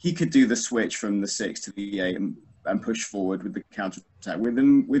he could do the switch from the 6 to the 8 and push forward with the counter attack. With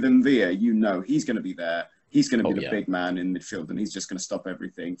Envia, he's going to be there. He's going to be the big man in midfield, and he's just going to stop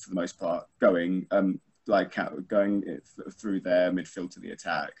everything for the most part going through their midfield to the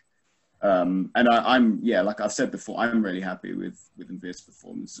attack. And I'm like I've said before, I'm really happy with Envia's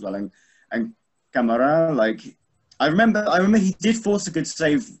performance as well. And Camara, like I remember he did force a good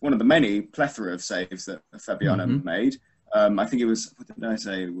save, one of the many plethora of saves that Fabiano made. I think it was, what did I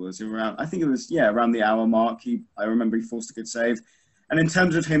say? It was around, around the hour mark. I remember he forced a good save. And in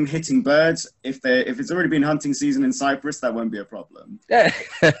terms of him hitting birds, if it's already been hunting season in Cyprus, that won't be a problem. Hey,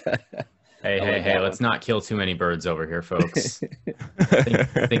 let's not kill too many birds over here, folks.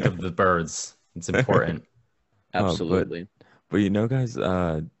 think of the birds. It's important. Absolutely. But guys,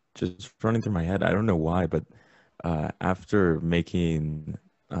 just running through my head, I don't know why, but after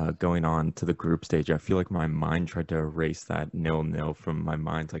going on to the group stage, I feel like my mind tried to erase that 0-0 from my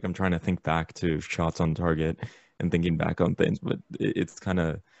mind. Like I'm trying to think back to shots on target and thinking back on things, but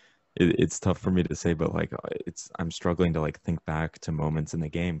it's tough for me to say, but like I'm struggling to like think back to moments in the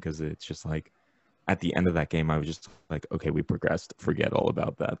game because it's just like at the end of that game, I was just like, okay, we progressed. Forget all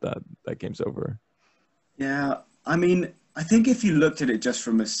about that. That game's over. Yeah, I mean, I think if you looked at it just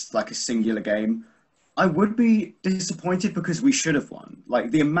from a singular game, I would be disappointed because we should have won. Like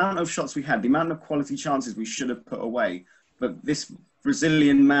the amount of shots we had, the amount of quality chances we should have put away. But this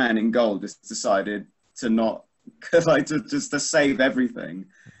Brazilian man in goal just decided to not, to save everything.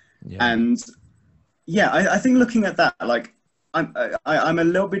 Yeah. And yeah, I think looking at that, like I'm a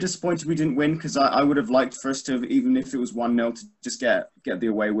little bit disappointed we didn't win because I would have liked for us to have, even if it was 1-0, to just get the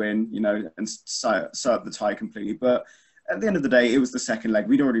away win, and sew up the tie completely. But at the end of the day, it was the second leg.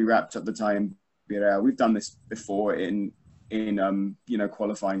 We'd already wrapped up the tie in Birel. We've done this before in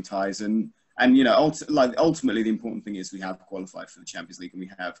qualifying ties, and ultimately the important thing is we have qualified for the Champions League and we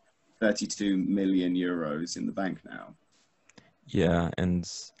have 32 million euros in the bank now. Yeah, and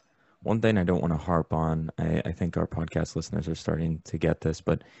one thing I don't want to harp on, I think our podcast listeners are starting to get this,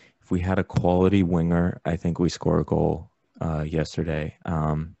 but if we had a quality winger, I think we score a goal yesterday.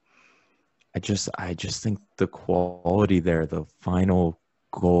 I just think the quality there, the final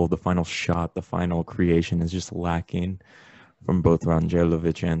goal, the final shot, the final creation is just lacking from both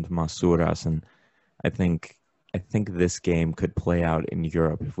Rangelovic and Masuras, and I think this game could play out in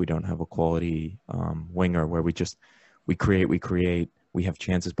Europe if we don't have a quality winger where we create, we have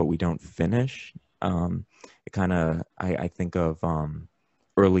chances, but we don't finish. It kind of, I think of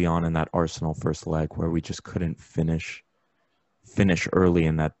early on in that Arsenal first leg where we just couldn't finish early,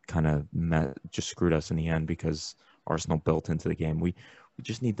 and that kind of just screwed us in the end because Arsenal built into the game. We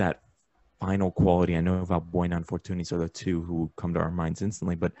just need that final quality. I know Valbuena and Fortunis are the two who come to our minds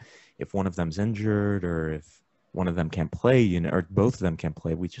instantly, but if one of them's injured or if one of them can't play, you know, or both of them can't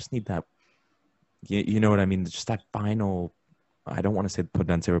play, we just need that, you know what I mean? Just that final, I don't want to say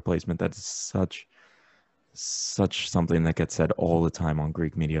Podence replacement. That's such something that gets said all the time on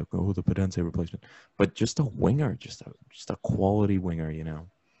Greek media. Oh, the Podence replacement. But just a winger, just a quality winger, you know.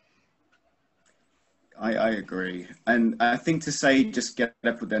 I agree. And I think to say just get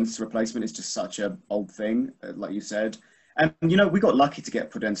a Podence replacement is just such an old thing, like you said. And, you know, we got lucky to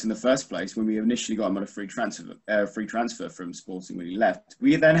get Podence in the first place when we initially got him on a free transfer from Sporting when he left.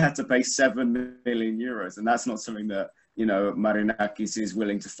 We then had to pay 7 million euros, and that's not something that, you know, Marinakis is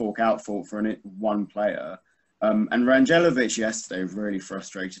willing to fork out for one player. And Rangelovic yesterday really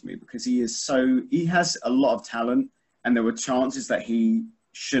frustrated me because he has a lot of talent, and there were chances that he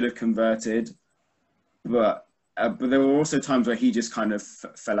should have converted. But there were also times where he just kind of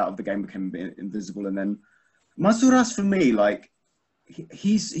fell out of the game, became a bit invisible. And then Masouras, for me, like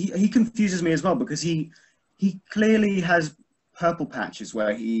he confuses me as well because he clearly has purple patches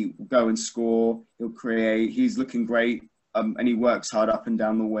where he will go and score, he'll create, he's looking great, and he works hard up and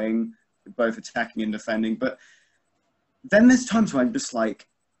down the wing, both attacking and defending. But then there's times when I'm just like,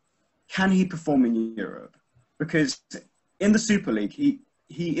 can he perform in Europe? Because in the Super League,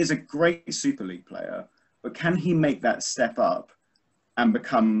 he is a great Super League player, but can he make that step up and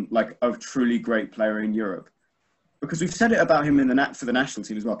become like a truly great player in Europe? Because we've said it about him for the national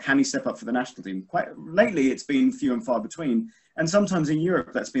team as well. Can he step up for the national team? Quite lately, it's been few and far between, and sometimes in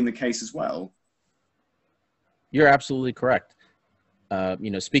Europe that's been the case as well. You're absolutely correct.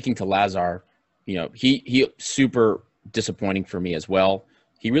 You know, speaking to Lazar, you know, he super disappointing for me as well.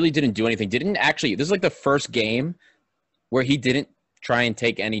 He really didn't do anything. This is like the first game where he didn't try and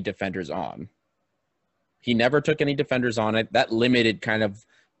take any defenders on. He never took any defenders on it. That limited kind of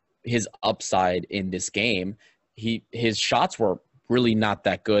his upside in this game. His shots were really not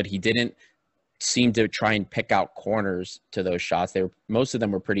that good. He didn't seem to try and pick out corners to those shots. Most of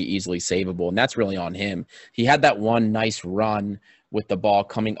them were pretty easily savable, and that's really on him. He had that one nice run with the ball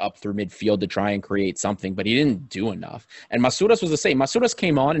coming up through midfield to try and create something, but he didn't do enough. And Masouras was the same. Masouras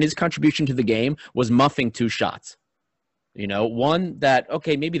came on, and his contribution to the game was muffing 2 shots. You know, one that,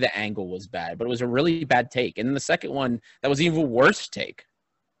 okay, maybe the angle was bad, but it was a really bad take. And then the second one, that was even worse take.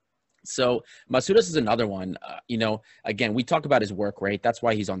 So Masouras is another one. You know, again, we talk about his work rate. That's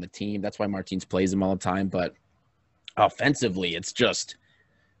why he's on the team. That's why Martins plays him all the time. But offensively, it's just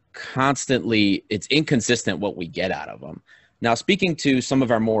constantly, it's inconsistent what we get out of him. Now, speaking to some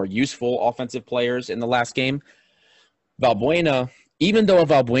of our more useful offensive players in the last game, Valbuena, even though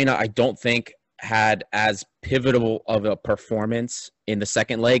Valbuena, I don't think had as pivotal of a performance in the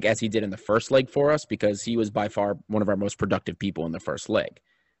second leg as he did in the first leg for us, because he was by far one of our most productive people in the first leg.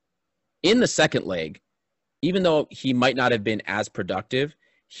 In the second leg, even though he might not have been as productive,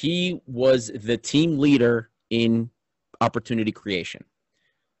 he was the team leader in opportunity creation.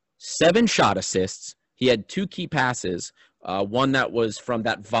 7 shot assists. He had 2 key passes. One that was from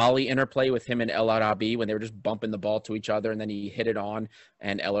that volley interplay with him and El Arabi when they were just bumping the ball to each other, and then he hit it on,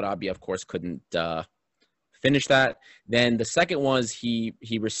 and El Arabi, of course, couldn't finish that. Then the second was he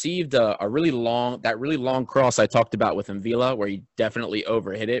received a really long cross I talked about with Mvila, where he definitely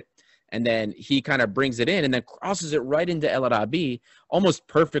overhit it, and then he kind of brings it in and then crosses it right into El Arabi almost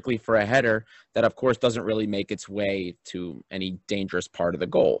perfectly for a header that, of course, doesn't really make its way to any dangerous part of the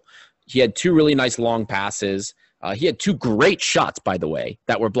goal. He had 2 really nice long passes. He had 2 great shots, by the way,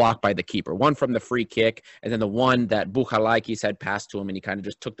 that were blocked by the keeper. One from the free kick, and then the one that Bouchalaikis had passed to him, and he kind of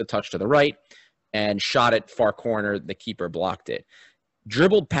just took the touch to the right and shot it far corner. The keeper blocked it.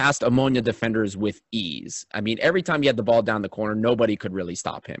 Dribbled past Ammonia defenders with ease. I mean, every time he had the ball down the corner, nobody could really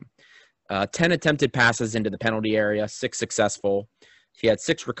stop him. 10 attempted passes into the penalty area, 6 successful. He had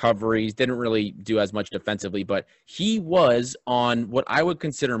 6 recoveries, didn't really do as much defensively, but he was on what I would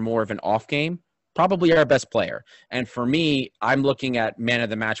consider more of an off game. Probably our best player. And for me, I'm looking at man of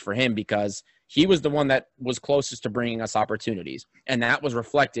the match for him because he was the one that was closest to bringing us opportunities. And that was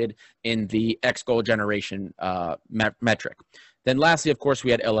reflected in the X-goal generation metric. Then lastly, of course,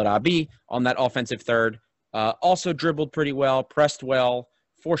 we had El Arabi on that offensive third. Also dribbled pretty well, pressed well,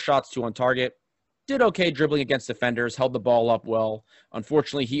 4 shots, 2 on target. Did okay dribbling against defenders, held the ball up well.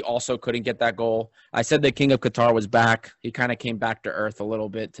 Unfortunately, he also couldn't get that goal. I said the King of Qatar was back. He kind of came back to earth a little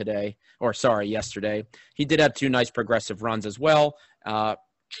bit yesterday. He did have 2 nice progressive runs as well.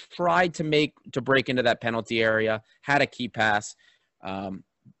 Tried to break into that penalty area, had a key pass.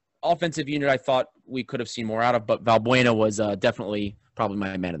 Offensive unit I thought we could have seen more out of, but Valbuena was definitely probably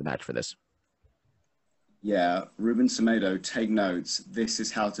my man of the match for this. Yeah, Ruben Semedo, take notes. This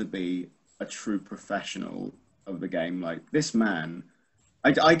is how to be a true professional of the game. Like this man,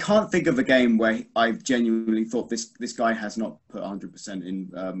 I can't think of a game where I've genuinely thought this guy has not put 100% in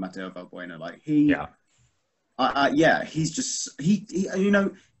Mateo Valbuena. Like he's just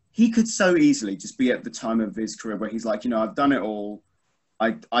he could so easily just be at the time of his career where he's like, I've done it all.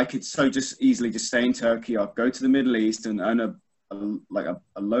 I could so just easily just stay in Turkey. I'll go to the Middle East and earn a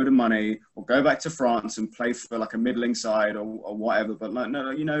load of money, or go back to France and play for like a middling side or whatever. But like,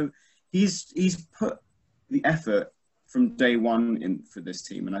 no, he's put the effort from day one in for this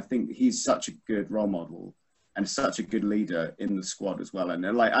team, and I think he's such a good role model and such a good leader in the squad as well.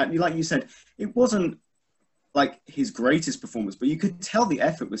 And like you said, it wasn't like his greatest performance, but you could tell the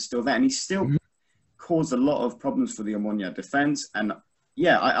effort was still there, and he still caused a lot of problems for the Omonia defense. And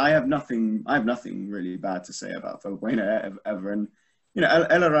yeah, I have nothing really bad to say about Valbuena ever. And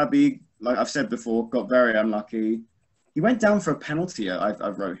El Arabi, like I've said before, got very unlucky. He went down for a penalty.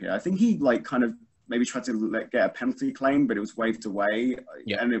 I've wrote here. I think he kind of maybe tried to get a penalty claim, but it was waved away.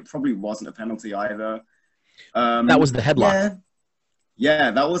 Yeah. And it probably wasn't a penalty either. That was the headlock.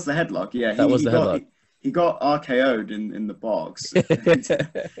 Yeah, that was the headlock. Yeah, that was the headlock. He got RKO'd in the box.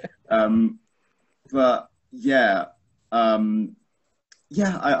 But yeah, I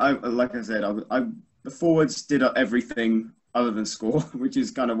like I said, the forwards did everything other than score, which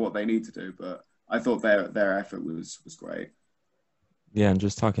is kind of what they need to do. But I thought their effort was great. Yeah, and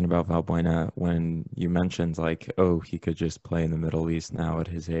just talking about Valbuena, when you mentioned like, oh, he could just play in the Middle East now at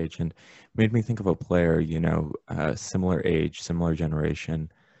his age, and made me think of a player, similar age, similar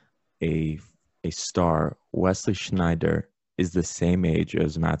generation, a star. Wesley Schneider is the same age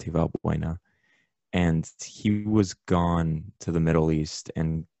as Matthew Valbuena, and he was gone to the Middle East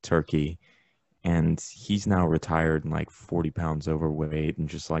and Turkey, and he's now retired and like 40 pounds overweight and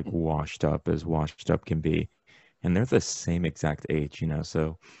just like washed up can be. And they're the same exact age,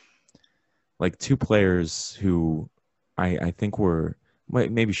 so like two players who I think were,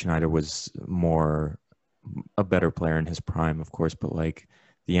 maybe Schneider was a better player in his prime, of course, but like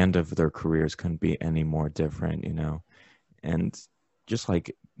the end of their careers couldn't be any more different, and just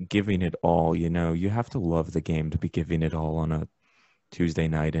like giving it all, you have to love the game to be giving it all on a Tuesday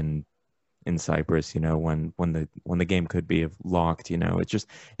night in Cyprus, when the game could be locked, it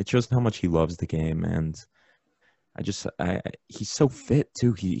shows how much he loves the game. And he's so fit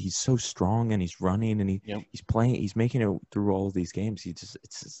too. He's so strong, and he's running, and he's playing. He's making it through all of these games.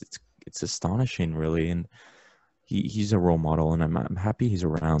 It's astonishing, really. And he's a role model, and I'm happy he's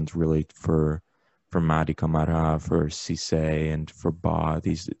around, really, for Madi Camara, for Cissé, and for Ba,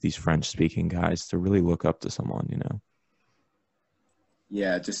 these French speaking guys, to really look up to someone,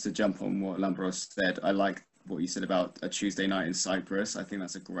 Yeah, just to jump on what Lambros said, I like what you said about a Tuesday night in Cyprus. I think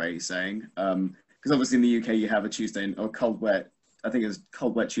that's a great saying. Because obviously in the UK you have a Tuesday or cold wet. I think it was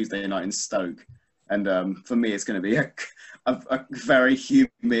cold wet Tuesday night in Stoke, and for me it's going to be a very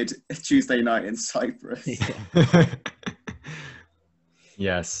humid Tuesday night in Cyprus. Yeah.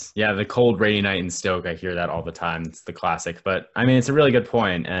 Yes, yeah, the cold rainy night in Stoke. I hear that all the time. It's the classic, but I mean it's a really good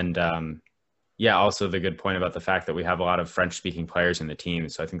point, and also the good point about the fact that we have a lot of French-speaking players in the team.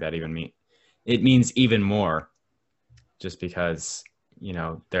 So I think that it means even more, just because.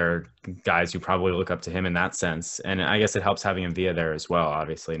 There are guys who probably look up to him in that sense. And I guess it helps having him via there as well.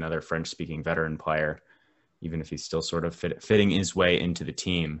 Obviously, another French-speaking veteran player, even if he's still sort of fitting his way into the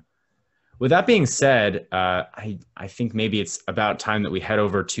team. With that being said, I think maybe it's about time that we head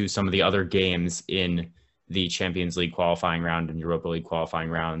over to some of the other games in the Champions League qualifying round and Europa League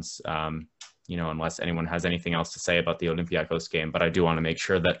qualifying rounds, unless anyone has anything else to say about the Olympiakos game. But I do want to make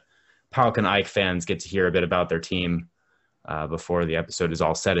sure that PAOK and AEK fans get to hear a bit about their team before the episode is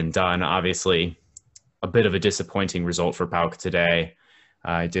all said and done. Obviously, a bit of a disappointing result for PAOK today.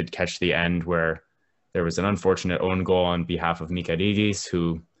 I did catch the end where there was an unfortunate own goal on behalf of Mikaridis,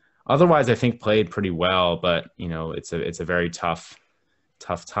 who otherwise I think played pretty well, but it's a very tough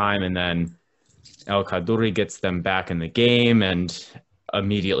time. And then El Kaduri gets them back in the game, and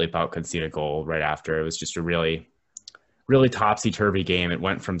immediately PAOK conceded a goal right after. It was just a really topsy-turvy game. It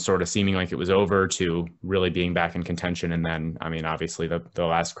went from sort of seeming like it was over to really being back in contention. And then, I mean, obviously the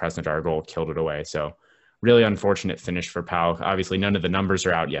last Krasnodar goal killed it away. So really unfortunate finish for PAOK. Obviously none of the numbers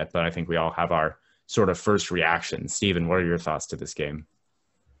are out yet, but I think we all have our sort of first reactions. Steven, what are your thoughts to this game?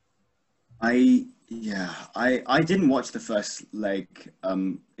 I didn't watch the first leg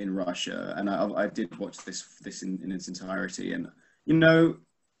in Russia, and I did watch this in its entirety. And,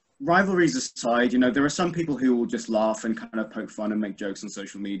 rivalries aside, there are some people who will just laugh and kind of poke fun and make jokes on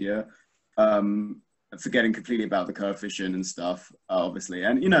social media, forgetting completely about the coefficient and stuff, obviously.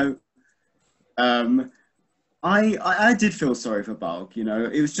 And, I did feel sorry for PAOK. You know,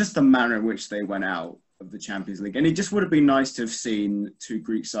 it was just the manner in which they went out of the Champions League, and it just would have been nice to have seen two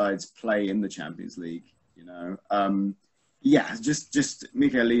Greek sides play in the Champions League. You know, yeah, just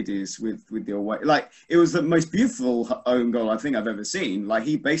Michaelidis with the away, like it was the most beautiful own goal I think I've ever seen. Like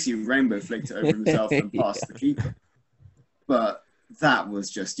he basically rainbow flicked it over himself and passed the keeper, but that was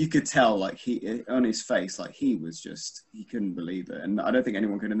just, you could tell like he on his face, like he couldn't believe it, and I don't think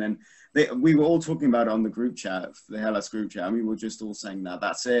anyone could. And then we were all talking about it on the group chat, the Hellas group chat, and we were just all saying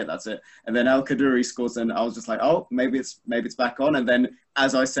that's it. And then El Kaduri scores, and I was just like, oh, maybe it's back on. And then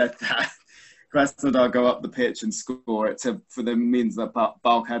as I said that, Krasnodar go up the pitch and score it for the means that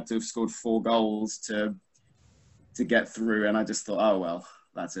PAOK had to have scored 4 goals to get through. And I just thought, oh well,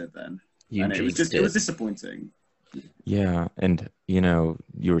 that's it then. And it was disappointing. Yeah, and you know,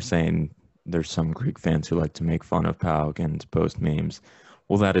 you were saying there's some Greek fans who like to make fun of PAOK and post memes.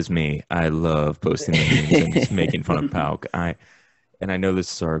 Well, that is me. I love posting the memes and making fun of PAOK. I know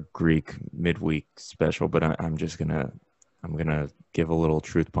this is our Greek midweek special, but I'm gonna give a little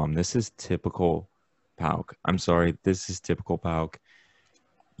truth bomb. This is typical PAOK. I'm sorry, this is typical PAOK.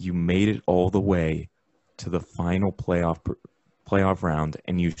 You made it all the way to the final playoff round,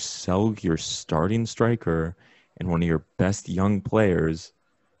 and you sell your starting striker and one of your best young players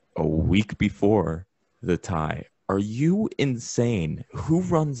a week before the tie. Are you insane? Who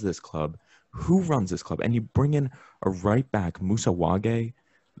runs this club? And you bring in a right back, Moussa Wagué,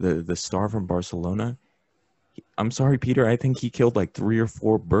 the star from Barcelona. I'm sorry, Peter. I think he killed like 3 or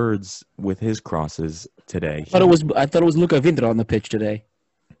 4 birds with his crosses today. I thought it was Luka Vintra on the pitch today.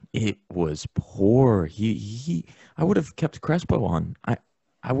 It was poor. I would have kept Crespo on.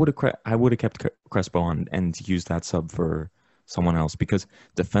 I would have kept Crespo on and used that sub for someone else, because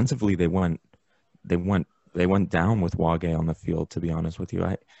defensively they went down with Wagué on the field. To be honest with you,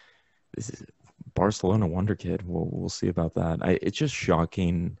 this is Barcelona wonder kid. We'll see about that. It's just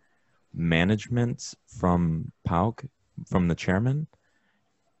shocking management from PAOK, from the chairman,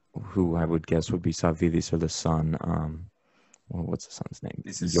 who I would guess would be Savidis, or the son. What's the son's name?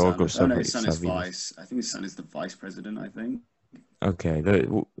 It's his son. Oh, no, his son is vice. I think his son is the vice president, I think. Okay,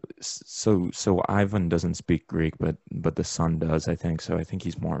 so Ivan doesn't speak Greek, but the son does, I think. So I think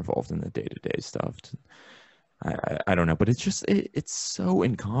he's more involved in the day-to-day stuff. I don't know, but it's so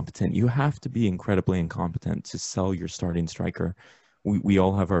incompetent. You have to be incredibly incompetent to sell your starting striker. We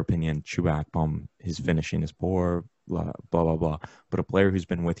all have our opinion. Chuba Akpom, his finishing is poor, blah blah blah. But a player who's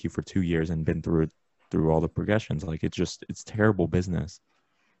been with you for 2 years and been through all the progressions, like it's terrible business.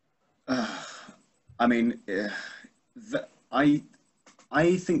 I mean, I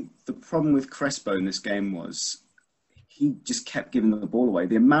think the problem with Crespo in this game was he just kept giving the ball away.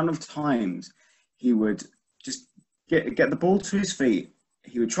 The amount of times he would just get the ball to his feet,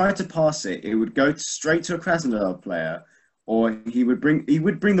 he would try to pass it, it would go straight to a Krasnodar player, or he would bring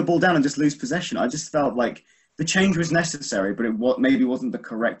the ball down and just lose possession. I just felt like the change was necessary, but it maybe wasn't the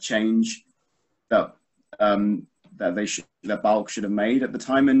correct change that PAOK should have made at the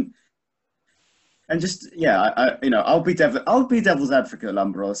time. And just, yeah, I'll be devil's advocate,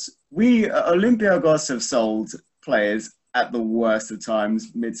 Lambros. We Olympiakos have sold players at the worst of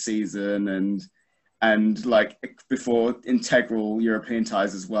times, mid-season and like before integral European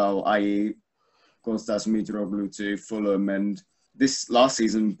ties as well, i.e. Kostas Mitroglou to Fulham, and this last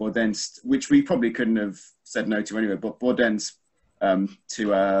season Bordenst, which we probably couldn't have said no to anyway, but Bordenst to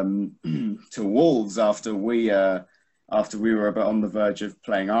Wolves after we were about on the verge of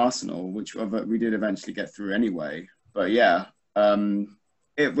playing Arsenal, which we did eventually get through anyway. But yeah, everyone's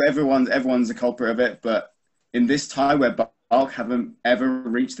a culprit of it. But in this tie where PAOK haven't ever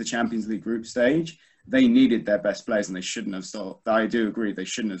reached the Champions League group stage, they needed their best players, and they shouldn't have sold. I do agree, they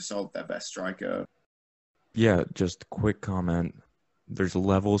shouldn't have sold their best striker. Yeah, just quick comment. There's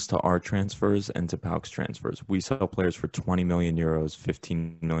levels to our transfers and to PAOK's transfers. We sell players for 20 million euros,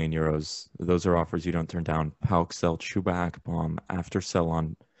 15 million euros. Those are offers you don't turn down. PAOK sell Chuba Akpom after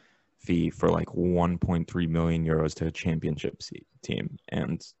sell-on fee for like 1.3 million euros to a championship team,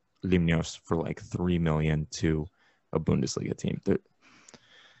 and Limnios for like 3 million to a Bundesliga team.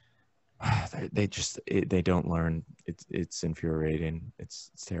 They don't learn. It's infuriating. It's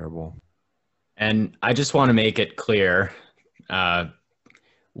terrible. And I just want to make it clear,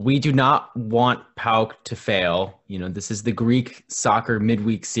 we do not want PAOK to fail. You know, this is the Greek soccer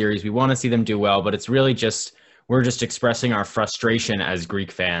midweek series. We want to see them do well, but it's really we're just expressing our frustration as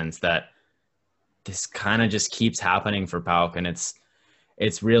Greek fans that this kind of just keeps happening for PAOK, and it's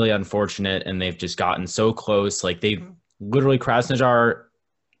really unfortunate. And they've just gotten so close. Like they've literally, Krasnodar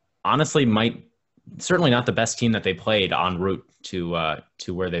honestly certainly not the best team that they played en route to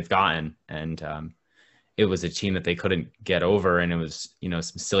where they've gotten. And it was a team that they couldn't get over, and it was, you know,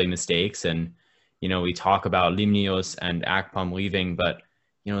 some silly mistakes. And, you know, we talk about Limnios and Akpom leaving, but,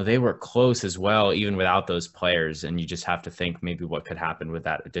 you know, they were close as well, even without those players. And you just have to think maybe what could happen with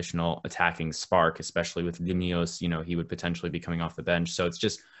that additional attacking spark, especially with Limnios. You know, he would potentially be coming off the bench. So it's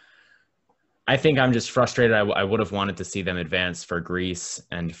just, I think I'm just frustrated. I would have wanted to see them advance for Greece,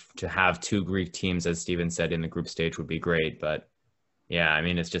 and to have 2 Greek teams, as Steven said, in the group stage would be great. But yeah, I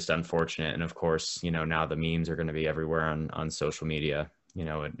mean, it's just unfortunate. And of course, you know, now the memes are going to be everywhere on social media. You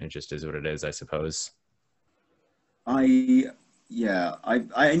know, it just is what it is, I suppose. And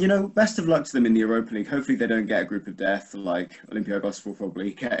you know, best of luck to them in the Europa League. Hopefully they don't get a group of death like Olympiakos will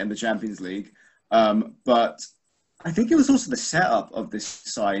probably get in the Champions League. But I think it was also the setup of this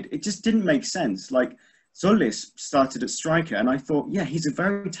side. It just didn't make sense. Like, Solis started at striker, and I thought, yeah, he's a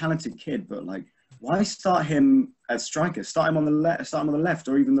very talented kid, but like, why start him as striker? Start him on the left,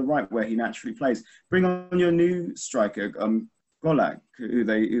 or even the right, where he naturally plays. Bring on your new striker, Golak, who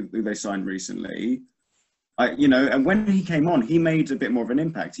they signed recently. You know, and when he came on, he made a bit more of an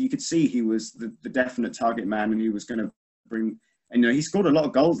impact. You could see he was the definite target man, and he was going to bring. And, you know, he scored a lot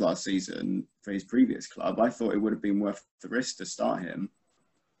of goals last season for his previous club. I thought it would have been worth the risk to start him.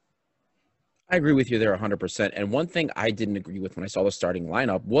 I agree with you there 100%. And one thing I didn't agree with when I saw the starting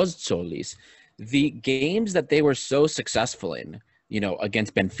lineup was Solis. The games that they were so successful in, you know,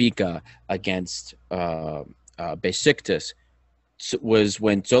 against Benfica, against Besiktas, was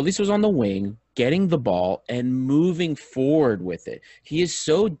when Solis was on the wing, getting the ball and moving forward with it. He is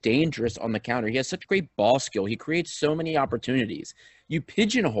so dangerous on the counter. He has such great ball skill. He creates so many opportunities. You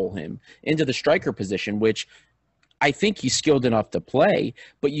pigeonhole him into the striker position, which I think he's skilled enough to play,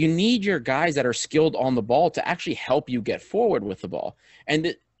 but you need your guys that are skilled on the ball to actually help you get forward with the ball.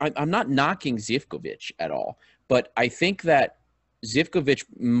 And I'm not knocking Zivkovic at all, but I think that Zivkovic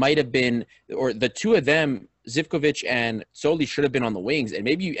might have been, or the two of them, Zivkovic and Solis, should have been on the wings, and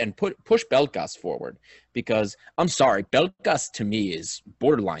maybe push Belkas forward, because I'm sorry, Belkas to me is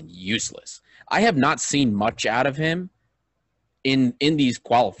borderline useless. I have not seen much out of him in these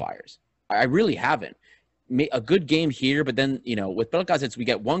qualifiers. I really haven't. A good game here, but then, you know, with Belkas, we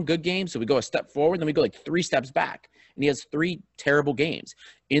get one good game, so we go a step forward, then we go like 3 steps back, and he has 3 terrible games.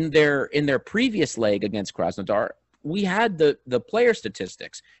 In their previous leg against Krasnodar, we had the player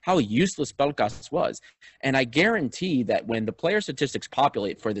statistics, how useless Belkas was. And I guarantee that when the player statistics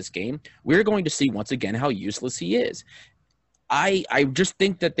populate for this game, we're going to see once again how useless he is. I just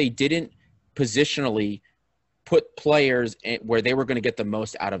think that they didn't positionally put players where they were going to get the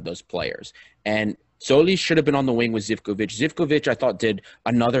most out of those players. And Solis should have been on the wing with Zivkovic. Zivkovic, I thought, did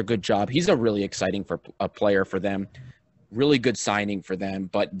another good job. He's a really exciting player for them. Really good signing for them,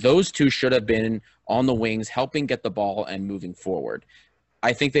 but those two should have been on the wings, helping get the ball and moving forward.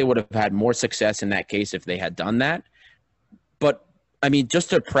 I think they would have had more success in that case if they had done that. But, I mean, just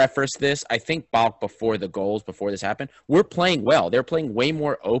to preface this, I think PAOK, before this happened, we're playing well. They're playing way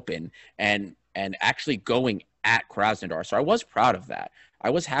more open and actually going at Krasnodar. So I was proud of that.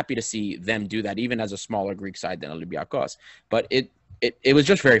 I was happy to see them do that, even as a smaller Greek side than Olympiakos. But it was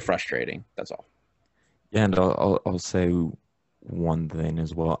just very frustrating. That's all. Yeah, and I'll say one thing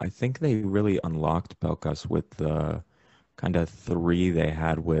as well. I think they really unlocked Pelkas with the kind of 3 they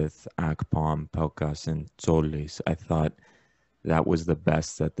had with Akpom, Pelkas, and Solis. I thought that was the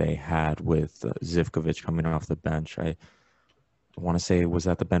best that they had with Zivkovic coming off the bench. I want to say, was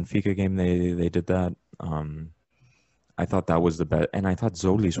that the Benfica game they did that? I thought that was the best. And I thought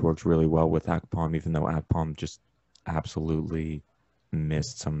Solis worked really well with Akpom, even though Akpom just absolutely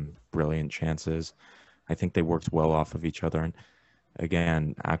missed some brilliant chances. I think they worked well off of each other. And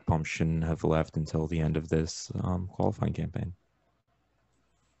again, Akpom shouldn't have left until the end of this qualifying campaign.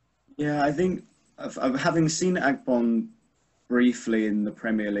 Yeah, I think having seen Akpom briefly in the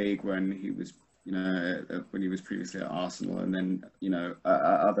Premier League when he was, you know, when he was previously at Arsenal, and then, you know, at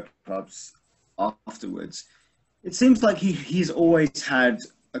other clubs afterwards, it seems like he's always had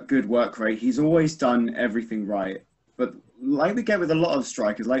a good work rate. He's always done everything right. But like we get with a lot of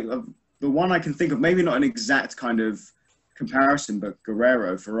strikers, like the one I can think of, maybe not an exact kind of comparison, but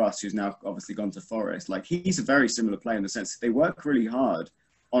Guerrero for us, who's now obviously gone to Forest, like he's a very similar player in the sense that they work really hard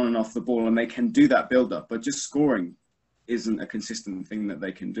on and off the ball, and they can do that build-up, but just scoring isn't a consistent thing that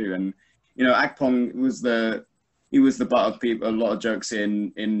they can do. And, you know, Akpom was the butt of a lot of jokes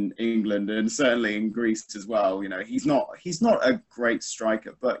in England, and certainly in Greece as well. You know, he's not a great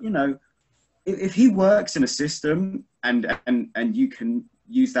striker, but, you know, if he works in a system and you can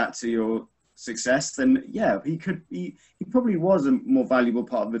use that to your success, then yeah, he probably was a more valuable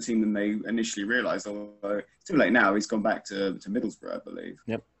part of the team than they initially realized. Although it's too late now, he's gone back to Middlesbrough, I believe.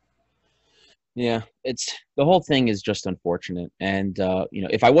 Yep. Yeah, it's the whole thing is just unfortunate. And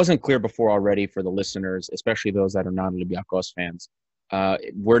if I wasn't clear before already for the listeners, especially those that are non-Olympiakos fans,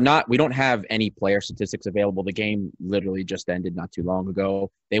 we don't have any player statistics available. The game literally just ended not too long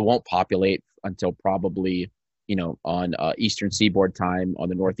ago. They won't populate until probably, on Eastern Seaboard time on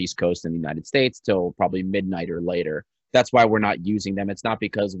the Northeast coast in the United States till probably midnight or later. That's why we're not using them. It's not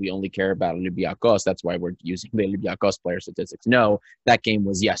because we only care about Olympiakos. That's why we're using the Olympiakos player statistics. No, that game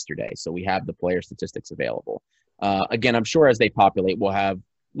was yesterday, so we have the player statistics available. Again, I'm sure as they populate, we'll have a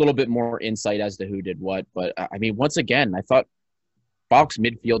little bit more insight as to who did what. But I mean, once again, I thought PAOK's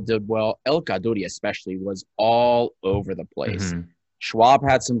midfield did well. El Kaduri especially was all over the place. Mhm. Schwab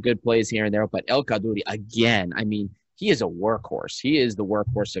had some good plays here and there, but El Kaduri, again, I mean, he is a workhorse. He is the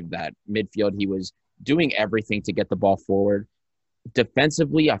workhorse of that midfield. He was doing everything to get the ball forward.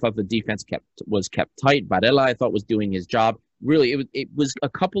 Defensively, I thought the defense was kept tight. Varela, I thought, was doing his job. Really, it was a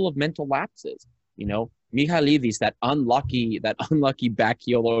couple of mental lapses. Mihalidis, that unlucky back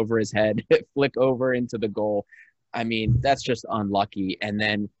heel over his head, flick over into the goal. I mean, that's just unlucky. And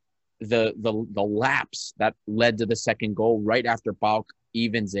then the lapse that led to the second goal right after PAOK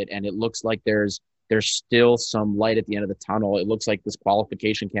evens it, and it looks like there's still some light at the end of the tunnel. It looks like this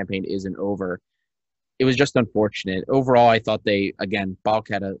qualification campaign isn't over. It was just unfortunate. Overall, I thought PAOK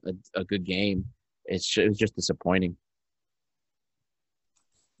had a good game. It was just disappointing.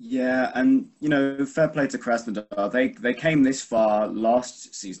 Yeah, and fair play to Krasnodar. They came this far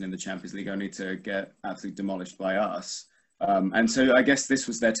last season in the Champions League only to get absolutely demolished by us. And so I guess this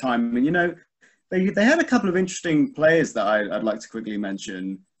was their time. And they had a couple of interesting players that I'd like to quickly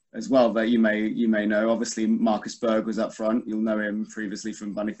mention as well that you may know. Obviously, Marcus Berg was up front. You'll know him previously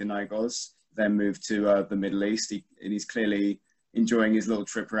from Panathinaikos. Then moved to the Middle East. And he's clearly enjoying his little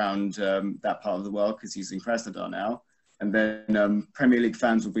trip around that part of the world because he's in Krasnodar now. And then Premier League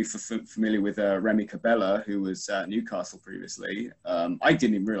fans will be familiar with Remy Cabella, who was at Newcastle previously. I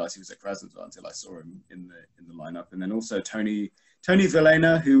didn't even realise he was at Krasnodar until I saw him in the lineup. And then also Tony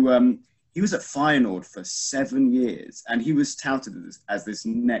Villena, who he was at Feyenoord for 7 years, and he was touted as this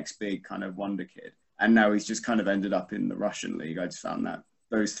next big kind of wonder kid. And now he's just kind of ended up in the Russian league. I just found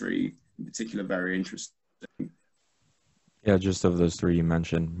those three in particular very interesting. Yeah, just of those three you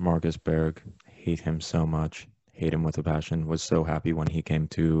mentioned, Marcus Berg, hate him so much. Hate him with a passion. Was so happy when he came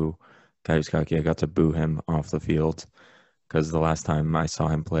to Karaiskaki. I got to boo him off the field because the last time I saw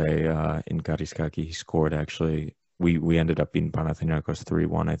him play in Karaiskaki, he scored actually. We ended up beating Panathinaikos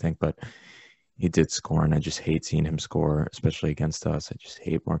 3-1, I think, but he did score, and I just hate seeing him score, especially against us. I just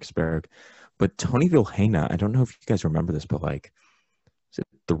hate Marcus Berg. But Tony Vilhena, I don't know if you guys remember this, but was it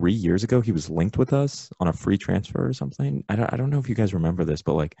 3 years ago he was linked with us on a free transfer or something? I don't know if you guys remember this,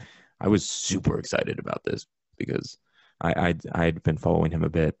 but I was super excited about this because I'd been following him a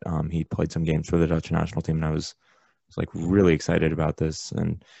bit. He played some games for the Dutch national team, and I was really excited about this.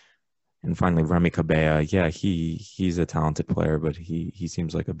 And finally, Remy Cabella, yeah, he's a talented player, but he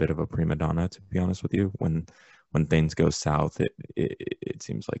seems like a bit of a prima donna, to be honest with you. When things go south, it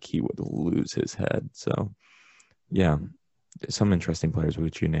seems like he would lose his head. So, yeah, some interesting players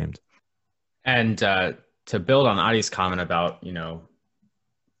which you named. And to build on Adi's comment about,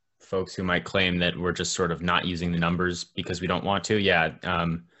 folks who might claim that we're just sort of not using the numbers because we don't want to. Yeah.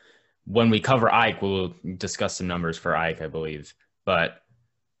 When we cover AEK, we'll discuss some numbers for AEK, I believe. But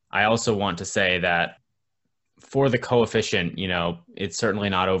I also want to say that for the coefficient, it's certainly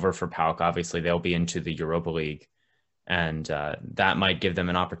not over for PAOK. Obviously, they'll be into the Europa League. And that might give them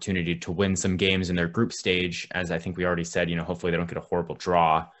an opportunity to win some games in their group stage. As I think we already said, hopefully they don't get a horrible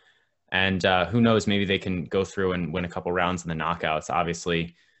draw. And who knows, maybe they can go through and win a couple rounds in the knockouts.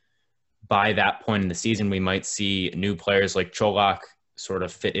 Obviously, by that point in the season, we might see new players like Cholak sort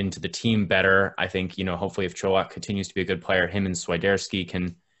of fit into the team better. I think, hopefully if Cholak continues to be a good player, him and Swiderski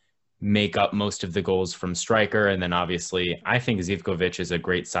can make up most of the goals from striker. And then obviously, I think Zivkovic is a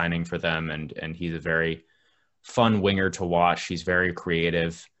great signing for them. And he's a very fun winger to watch. He's very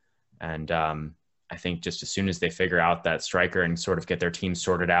creative. And I think just as soon as they figure out that striker and sort of get their team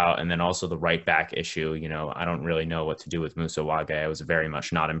sorted out, and then also the right back issue, I don't really know what to do with Musa Wage. I was very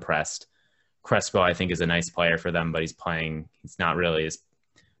much not impressed. Crespo, I think, is a nice player for them, but he's not really his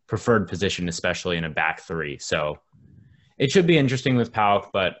preferred position, especially in a back three. So it should be interesting with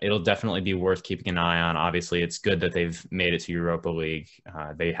PAOK, but it'll definitely be worth keeping an eye on. Obviously, it's good that they've made it to Europa League.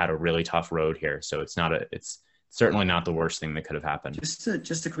 They had a really tough road here, so it's certainly not the worst thing that could have happened.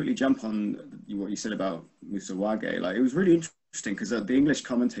 Just to quickly jump on what you said about Musa Wage, it was really interesting because the English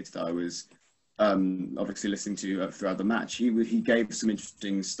commentator that obviously listening to you throughout the match, he gave some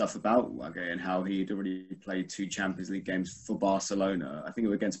interesting stuff about Wage and how he'd already played 2 Champions League games for Barcelona. I think it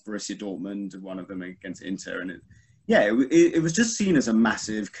was against Borussia Dortmund, one of them against Inter, and it was just seen as a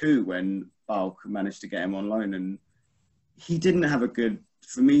massive coup when PAOK managed to get him on loan, and he didn't have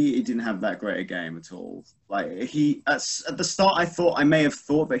for me, he didn't have that great a game at all. Like at the start, I may have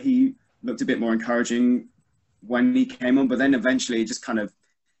thought that he looked a bit more encouraging when he came on, but then eventually it just kind of,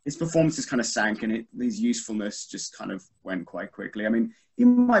 his performances kind of sank and his usefulness just kind of went quite quickly. I mean, he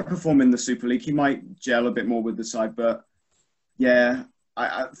might perform in the Super League. He might gel a bit more with the side, but yeah,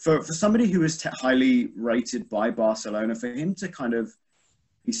 for somebody who is highly rated by Barcelona, for him to kind of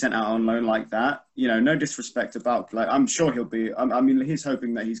be sent out on loan like that, no disrespect about, like, I'm sure he'll be, I mean, he's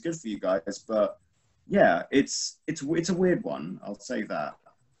hoping that he's good for you guys, but yeah, it's a weird one. I'll say that.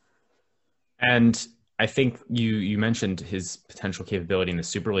 And I think you mentioned his potential capability in the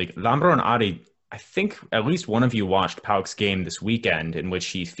Super League. Lambro and Ari, I think at least one of you watched PAOK's game this weekend in which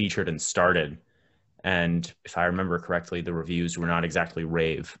he featured and started. And if I remember correctly, the reviews were not exactly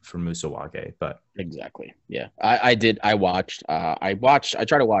rave for Moussa Wagué, but exactly. Yeah, I did. I watched. I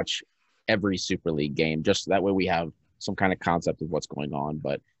try to watch every Super League game just that way we have some kind of concept of what's going on.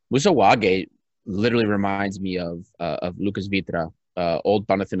 But Moussa Wagué literally reminds me of Lucas Vitra, old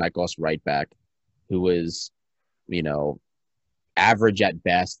Panathinaikos right back, who was, average at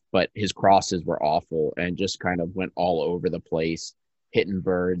best, but his crosses were awful and just kind of went all over the place, hitting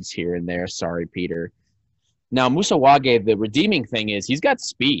birds here and there. Sorry, Peter. Now, Moussa Wagué, the redeeming thing is he's got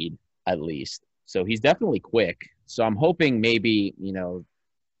speed, at least. So he's definitely quick. So I'm hoping maybe,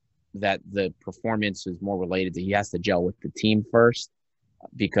 that the performance is more related to he has to gel with the team first,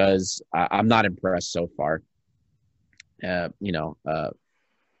 because I'm not impressed so far. I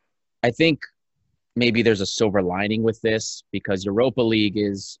think maybe there's a silver lining with this because Europa League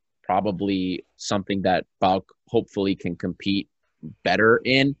is probably something that PAOK hopefully can compete better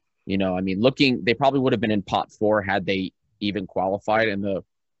in. They probably would have been in pot 4 had they even qualified, and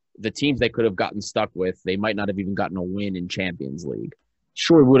the teams they could have gotten stuck with, they might not have even gotten a win in Champions League.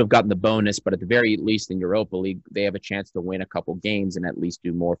 Sure, we would have gotten the bonus, but at the very least in Europa League, they have a chance to win a couple games and at least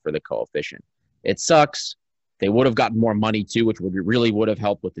do more for the coefficient. It sucks. They would have gotten more money too, which really would have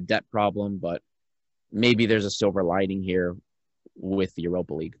helped with the debt problem, but maybe there's a silver lining here with the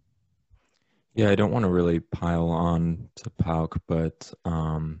Europa League. Yeah, I don't want to really pile on to PAOK, but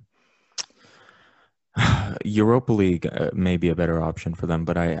Europa League may be a better option for them,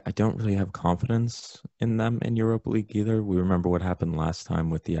 but I don't really have confidence in them in Europa League either. We remember what happened last time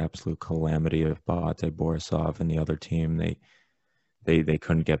with the absolute calamity of Bate Borisov and the other team. They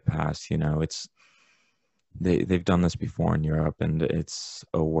couldn't get past, they've done this before in Europe, and it's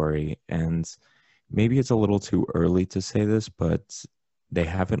a worry. And maybe it's a little too early to say this, but they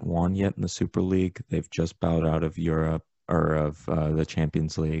haven't won yet in the Super League. They've just bowed out of Europe or of the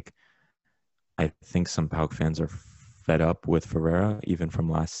Champions League. I think some PAOK fans are fed up with Ferreira, even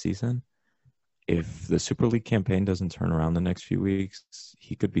from last season. If the Super League campaign doesn't turn around the next few weeks,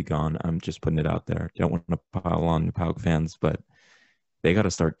 he could be gone. I'm just putting it out there. Don't want to pile on PAOK fans, but they got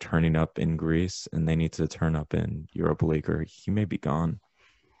to start turning up in Greece, and they need to turn up in Europa League, or he may be gone.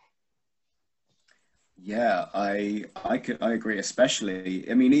 Yeah, I agree, especially,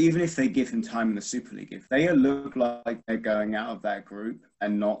 even if they give him time in the Super League, if they look like they're going out of that group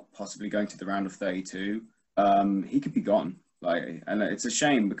and not possibly going to the round of 32, he could be gone. And it's a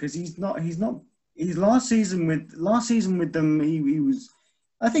shame because he's last season with them, he was,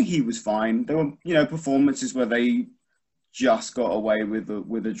 I think he was fine. There were, performances where they just got away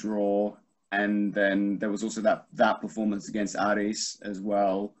with a draw. And then there was also that performance against Aris as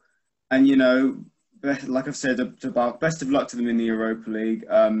well. And, like I've said to PAOK, best of luck to them in the Europa League.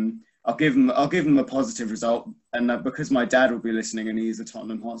 I'll give them a positive result, and because my dad will be listening and he's a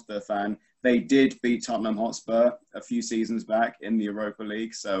Tottenham Hotspur fan, they did beat Tottenham Hotspur a few seasons back in the Europa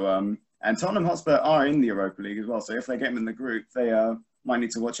League. So and Tottenham Hotspur are in the Europa League as well. So if they get them in the group, they might need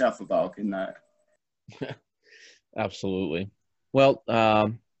to watch out for PAOK in that. Absolutely. Well,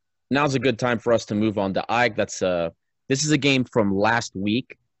 now's a good time for us to move on to AEK. This is a game from last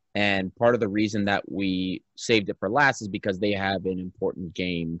week. And part of the reason that we saved it for last is because they have an important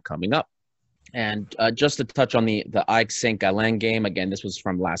game coming up. And just to touch on the AEK St. Gallen game, again, this was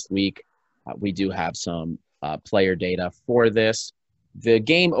from last week. We do have some player data for this. The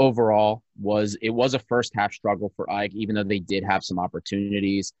game overall was a first half struggle for AEK, even though they did have some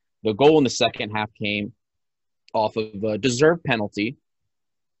opportunities. The goal in the second half came off of a deserved penalty,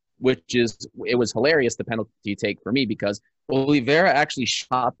 it was hilarious, the penalty take for me, because Oliveira actually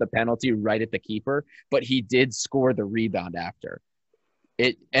shot the penalty right at the keeper, but he did score the rebound after.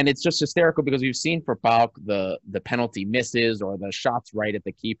 It's just hysterical because we've seen for PAOK the penalty misses or the shots right at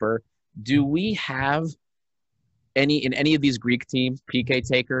the keeper. Do we have in any of these Greek teams PK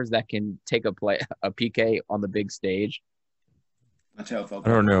takers that can take a PK on the big stage? I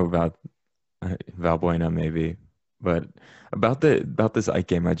don't know about Valbuena maybe, but about this AEK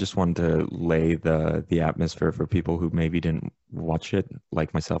game, I just wanted to lay the atmosphere for people who maybe didn't watch it,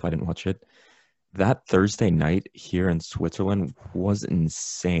 like myself. I didn't watch it. That Thursday night here in Switzerland was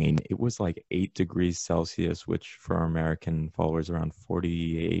insane. It was like 8 degrees Celsius, which for our American followers around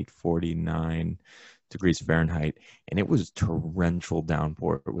 48, 49 degrees Fahrenheit, and it was torrential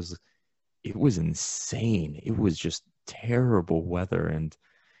downpour. It was insane. It was just terrible weather, and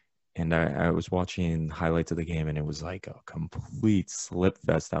I was watching highlights of the game, and it was like a complete slip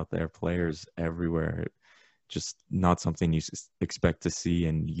fest out there. Players everywhere. Just not something you expect to see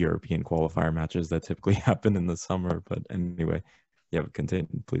in European qualifier matches that typically happen in the summer. But anyway, yeah,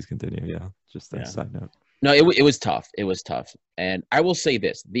 please continue. Yeah, just a side note. No, it was tough. It was tough. And I will say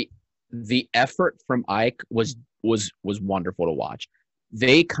this, the effort from AEK was wonderful to watch.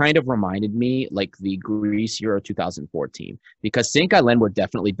 They kind of reminded me like the Greece Euro 2014 because St. Gallen were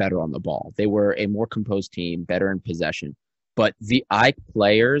definitely better on the ball. They were a more composed team, better in possession. But the AEK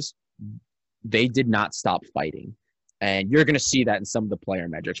players, they did not stop fighting. And you're going to see that in some of the player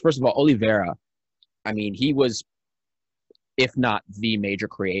metrics. First of all, Oliveira, I mean, he was, if not the major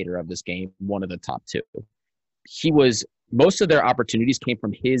creator of this game, one of the top two. Most of their opportunities came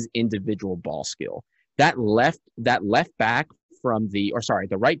from his individual ball skill. The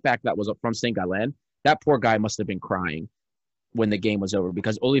right back that was from St. Gallen, that poor guy must have been crying when the game was over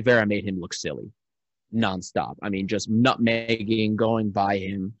because Oliveira made him look silly nonstop. I mean, just nutmegging, going by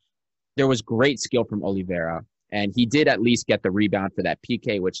him. There was great skill from Oliveira, and he did at least get the rebound for that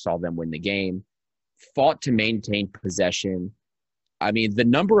PK, which saw them win the game. Fought to maintain possession. I mean, the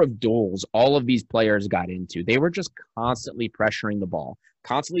number of duels all of these players got into, they were just constantly pressuring the ball,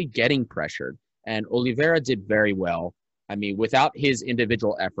 constantly getting pressured, and Oliveira did very well. I mean, without his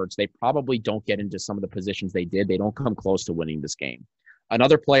individual efforts, they probably don't get into some of the positions they did. They don't come close to winning this game.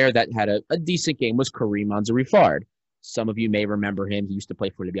 Another player that had a decent game was Karim Anzarifard. Some of you may remember him. He used to play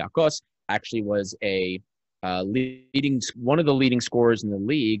for Olympiakos. Actually was one of the leading scorers in the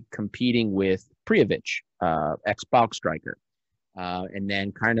league, competing with Prijovic, ex-PAOK striker. And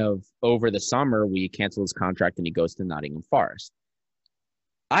then kind of over the summer, we cancel his contract and he goes to Nottingham Forest.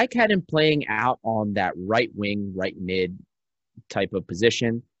 AEK had him playing out on that right wing, right mid type of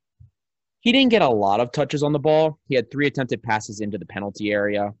position. He didn't get a lot of touches on the ball. He had 3 attempted passes into the penalty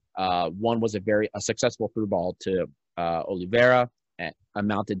area. One was a successful through ball to Oliveira,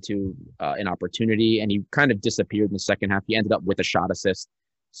 amounted to an opportunity, and he kind of disappeared in the second half. He ended up with a shot assist.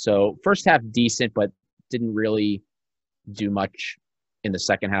 So first half decent, but didn't really do much in the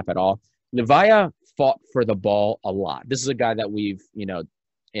second half at all. Levaya fought for the ball a lot. This is a guy that we've,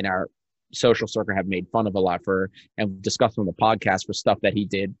 in our social circle have made fun of a lot for and discussed on the podcast for stuff that he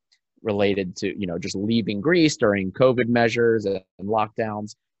did related to, just leaving Greece during COVID measures and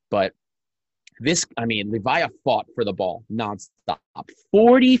lockdowns. But Levaya fought for the ball nonstop.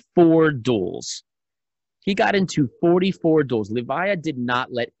 44 duels. He got into 44 duels. Levaya did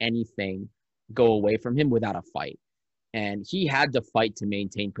not let anything go away from him without a fight. And he had to fight to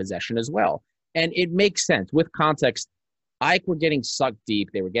maintain possession as well. And it makes sense. With context, AEK were getting sucked deep.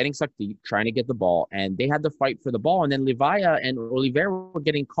 They were getting sucked deep, trying to get the ball, and they had to fight for the ball. And then Levaya and Oliveira were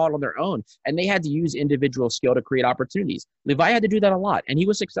getting caught on their own, and they had to use individual skill to create opportunities. Levaya had to do that a lot, and he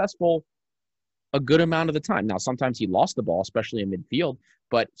was successful a good amount of the time. Now, sometimes he lost the ball, especially in midfield,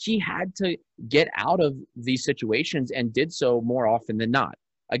 but he had to get out of these situations and did so more often than not.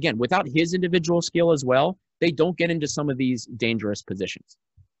 Again, without his individual skill as well, they don't get into some of these dangerous positions.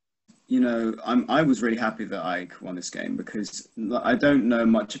 I was really happy that AEK won this game because I don't know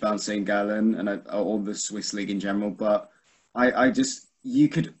much about St. Gallen or the Swiss league in general, but you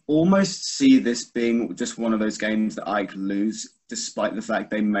could almost see this being just one of those games that AEK lose, despite the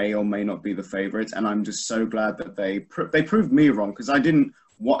fact they may or may not be the favourites. And I'm just so glad that they proved me wrong because I didn't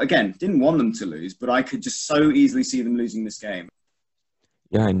want them to lose, but I could just so easily see them losing this game.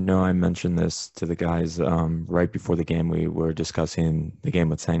 Yeah, I know I mentioned this to the guys right before the game. We were discussing the game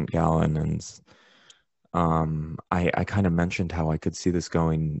with St. Gallen, and I kind of mentioned how I could see this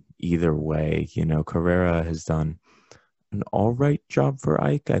going either way. Carrera has done an all right job for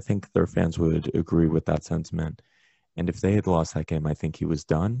AEK. I think their fans would agree with that sentiment. And if they had lost that game, I think he was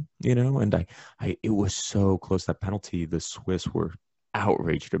done, and it was so close. That penalty the Swiss were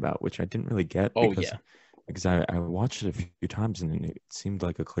outraged about, which I didn't really get. Because I watched it a few times and it seemed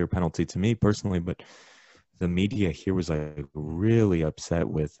like a clear penalty to me personally, but the media here was like really upset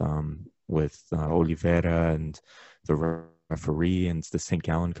with Oliveira, and the referee, and the St.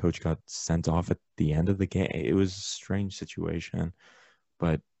 Gallen coach got sent off at the end of the game. It was a strange situation,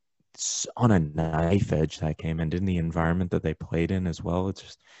 but it's on a knife edge that game, and in the environment that they played in as well. It's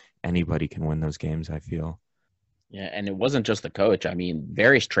just anybody can win those games, I feel. Yeah, and it wasn't just the coach. I mean,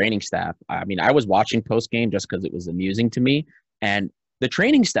 various training staff. I mean, I was watching post game just because it was amusing to me, and the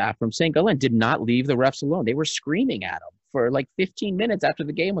training staff from St. Gallen did not leave the refs alone. They were screaming at them for like 15 minutes after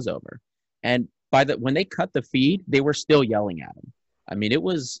the game was over, and when they cut the feed, they were still yelling at him. I mean, it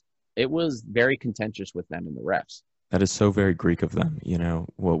was very contentious with them and the refs. That is so very Greek of them, you know.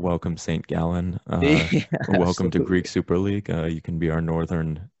 Well, welcome St. Gallen. Yeah, welcome to Greek Super League. You can be our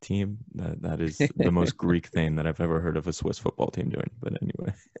northern team. That is the most Greek thing that I've ever heard of a Swiss football team doing. But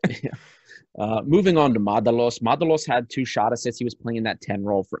anyway. Yeah. Moving on to Madalos. Madalos had 2 shot assists. He was playing that 10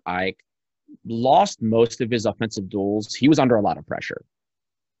 role for AEK. Lost most of his offensive duels. He was under a lot of pressure.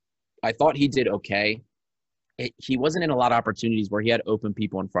 I thought he did okay. He wasn't in a lot of opportunities where he had open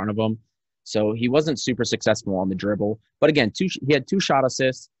people in front of him. So he wasn't super successful on the dribble. But again, he had 2 shot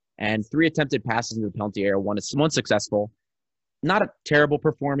assists and 3 attempted passes into the penalty area, one successful. Not a terrible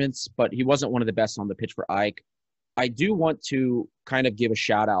performance, but he wasn't one of the best on the pitch for AEK. I do want to kind of give a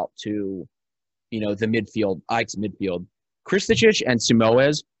shout out to, the midfield, AEK's midfield. Kristicic and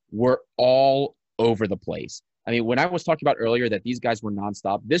Simoes were all over the place. I mean, when I was talking about earlier that these guys were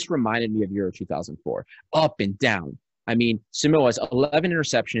nonstop, this reminded me of Euro 2004, up and down. I mean, Simoes, 11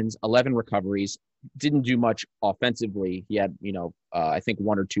 interceptions, 11 recoveries, didn't do much offensively. He had, I think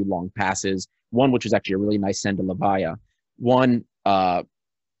 1 or 2 long passes, one which was actually a really nice send to Lavaya.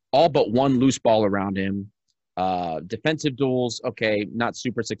 All but 1 loose ball around him. Defensive duels, okay, not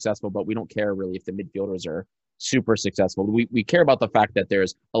super successful, but we don't care really if the midfielders are super successful. We care about the fact that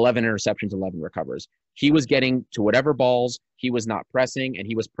there's 11 interceptions, 11 recovers. He was getting to whatever balls, he was not pressing, and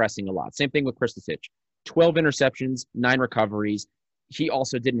he was pressing a lot. Same thing with Kristicic. 12 interceptions, 9 recoveries. He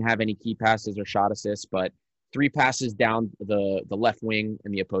also didn't have any key passes or shot assists, but 3 passes down the left wing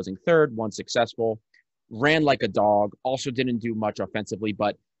in the opposing third, 1 successful. Ran like a dog, also didn't do much offensively,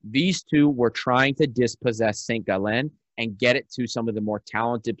 but these 2 were trying to dispossess St. Gallen and get it to some of the more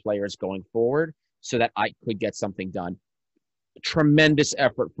talented players going forward so that I could get something done. Tremendous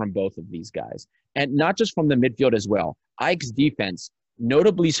effort from both of these guys. And not just from the midfield as well. AEK's defense,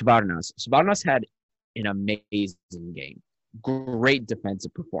 notably Svarnas. Svarnas had an amazing game. Great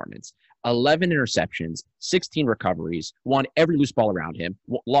defensive performance. 11 interceptions, 16 recoveries, won every loose ball around him,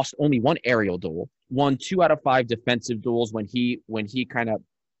 lost only 1 aerial duel, won 2 out of 5 defensive duels when he kind of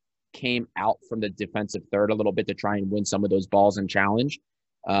came out from the defensive third a little bit to try and win some of those balls and challenge.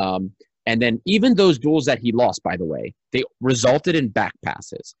 And then even those duels that he lost, by the way, they resulted in back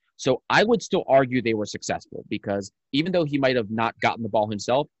passes. So I would still argue they were successful because even though he might have not gotten the ball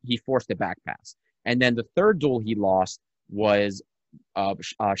himself, he forced a back pass. And then the third duel he lost was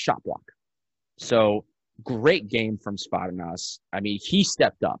shot block. So great game from Svarnas. I mean, he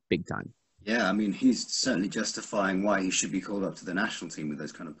stepped up big time. Yeah, I mean, he's certainly justifying why he should be called up to the national team with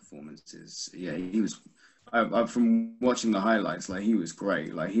those kind of performances. Yeah, he was. From watching the highlights, he was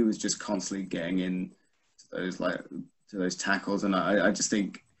great. He was just constantly getting in to those tackles, and I just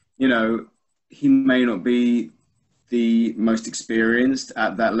think, he may not be the most experienced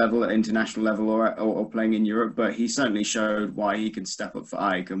at that level, at international level, or playing in Europe, but he certainly showed why he can step up for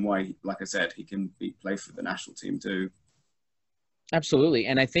AEK and why, like I said, he can play for the national team too. Absolutely,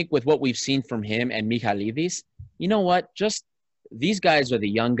 and I think with what we've seen from him and Michalidis, you know what? Just these guys are the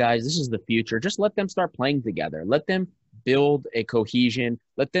young guys. This is the future. Just let them start playing together. Let them build a cohesion.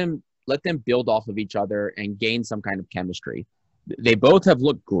 Let them build off of each other and gain some kind of chemistry. They both have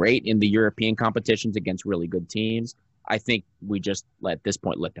looked great in the European competitions against really good teams. I think we just at this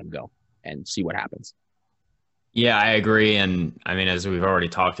point let them go and see what happens. Yeah, I agree. And I mean, as we've already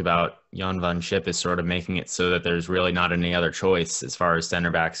talked about, Jan van Schip is sort of making it so that there's really not any other choice as far as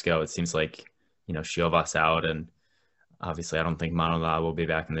center backs go. It seems like, Shiovas out, and obviously I don't think Manola will be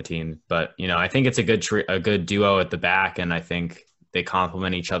back in the team. But, I think it's a good duo at the back, and I think they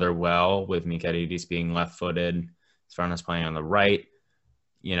complement each other well with Michalidis being left-footed, Svarnas playing on the right.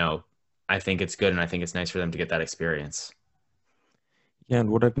 I think it's good, and I think it's nice for them to get that experience. Yeah, and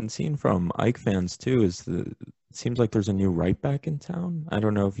what I've been seeing from AEK fans too is it seems like there's a new right back in town. I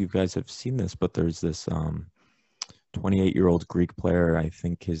don't know if you guys have seen this, but there's this 28-year-old Greek player. I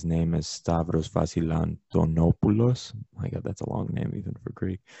think his name is Stavros Vassilantonopoulos. My God, that's a long name even for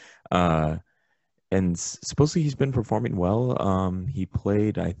Greek. And supposedly he's been performing well. He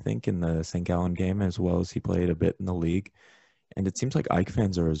played, I think, in the St. Gallen game as well as he played a bit in the league. And it seems like AEK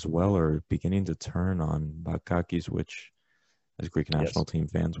fans are beginning to turn on Bakakis, which as Greek national team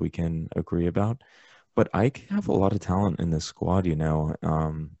fans we can agree about. But AEK have a lot of talent in this squad,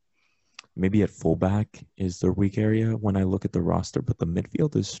 maybe at fullback is their weak area when I look at the roster, but the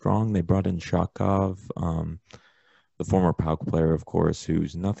midfield is strong. They brought in Shakov, the former PAOK player, of course,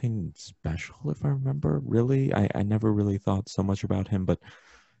 who's nothing special, if I remember, really. I never really thought so much about him, but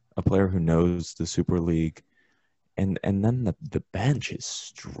a player who knows the Super League. And then the bench is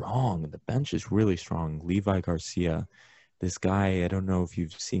strong. The bench is really strong. Levi Garcia, this guy, I don't know if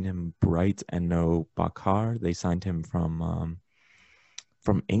you've seen him, Bright and No Bakar. They signed him from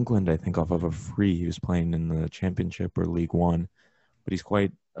England, I think, off of a free. He was playing in the Championship or League One, but he's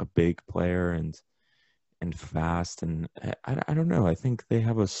quite a big player and fast. And I don't know. I think they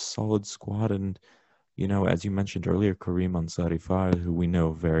have a solid squad. And, as you mentioned earlier, Karim Ansarifar, who we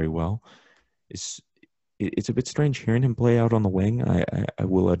know very well, it's a bit strange hearing him play out on the wing. I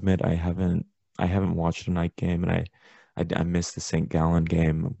will admit I haven't watched a night game, and I missed the St. Gallen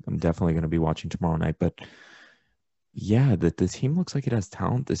game. I'm definitely going to be watching tomorrow night, but yeah, the team looks like it has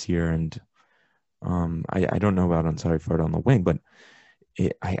talent this year, and I don't know about Ansari Fard on the wing, but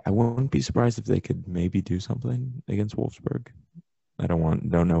I wouldn't be surprised if they could maybe do something against Wolfsburg. I don't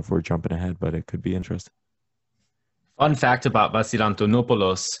know if we're jumping ahead, but it could be interesting. Fun fact about Vasil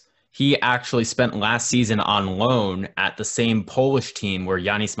Antonopoulos, he actually spent last season on loan at the same Polish team where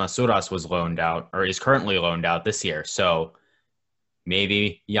Yanis Masouras was loaned out, or is currently loaned out this year. So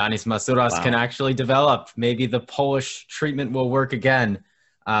maybe Yanis Masouras can actually develop. Maybe the Polish treatment will work again.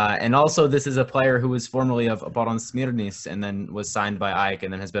 And also, this is a player who was formerly of Boron Smirnis and then was signed by AEK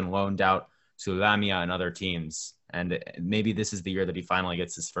and then has been loaned out to Lamia and other teams. And maybe this is the year that he finally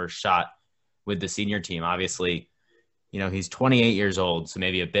gets his first shot with the senior team. Obviously, he's 28 years old, so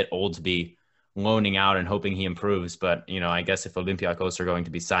maybe a bit old to be loaning out and hoping he improves. But, I guess if Olympiakos are going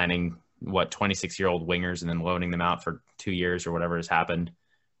to be signing 26-year-old wingers and then loaning them out for 2 years or whatever has happened,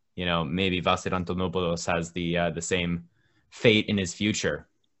 maybe Vasil Antonopoulos has the same fate in his future.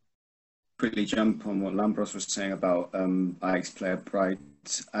 Quickly jump on what Lambros was saying about AEK's player Bright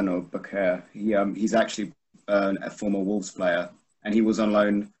Ano Bakar. He's actually a former Wolves player, and he was on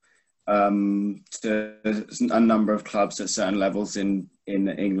loan to a number of clubs at certain levels in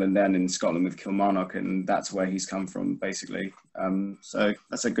England and in Scotland with Kilmarnock, and that's where he's come from basically. So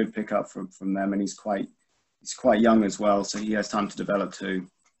that's a good pickup from them, and he's quite young as well, so he has time to develop too.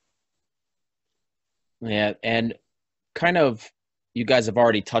 Yeah, and kind of you guys have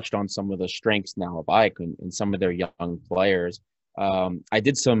already touched on some of the strengths now of AEK and some of their young players. I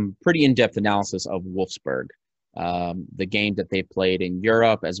did some pretty in-depth analysis of Wolfsburg, the game that they played in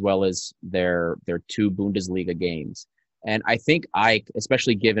Europe, as well as their 2 Bundesliga games. And I think AEK,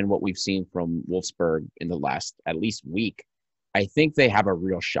 especially given what we've seen from Wolfsburg in the last at least week, I think they have a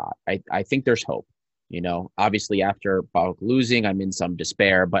real shot. I think there's hope. Obviously after PAOK losing, I'm in some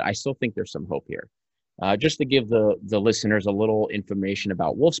despair, but I still think there's some hope here. Just to give the listeners a little information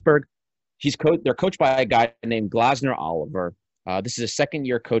about Wolfsburg, they're coached by a guy named Glasner Oliver. This is his second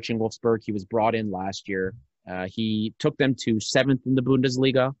year coaching Wolfsburg. He was brought in last year. He took them to 7th in the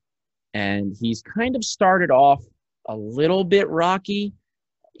Bundesliga, and he's kind of started off a little bit rocky.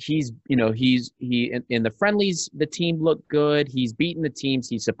 He in the friendlies, the team looked good. He's beaten the teams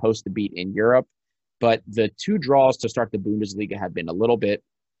he's supposed to beat in Europe, but the 2 draws to start the Bundesliga have been a little bit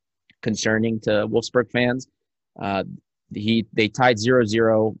concerning to Wolfsburg fans. They tied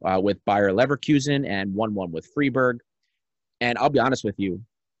 0-0 with Bayer Leverkusen and 1-1 with Freiburg. And I'll be honest with you,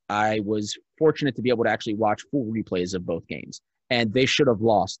 I was fortunate to be able to actually watch full replays of both games, and they should have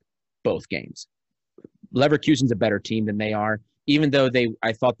lost both games. Leverkusen's a better team than they are. Even though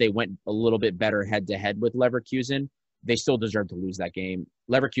I thought they went a little bit better head-to-head with Leverkusen, they still deserve to lose that game.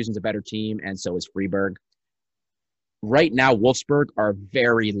 Leverkusen's a better team, and so is Freiburg. Right now, Wolfsburg are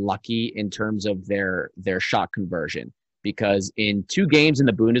very lucky in terms of their shot conversion, because in 2 games in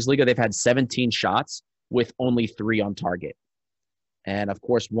the Bundesliga, they've had 17 shots with only 3 on target. And of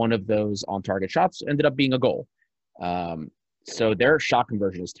course, one of those on-target shots ended up being a goal. So their shot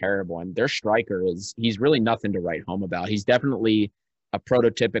conversion is terrible, and their striker he's really nothing to write home about. He's definitely a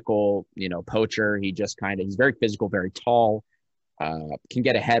prototypical, poacher. He's very physical, very tall, can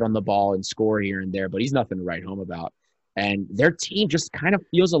get a head on the ball and score here and there, but he's nothing to write home about. And their team just kind of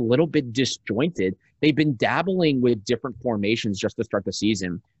feels a little bit disjointed. They've been dabbling with different formations just to start the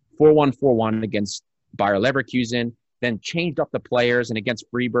season. 4-1-4-1 against Bayer Leverkusen, then changed up the players, and against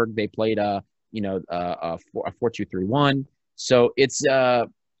Freiburg they played a 4-2-3-1. So it's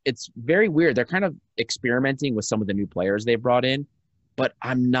very weird. They're kind of experimenting with some of the new players they brought in, but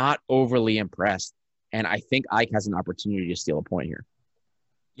I'm not overly impressed. And I think Ike has an opportunity to steal a point here.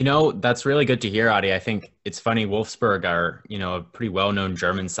 That's really good to hear, Adi. I think it's funny. Wolfsburg are, a pretty well-known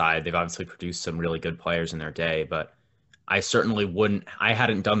German side. They've obviously produced some really good players in their day, but I certainly I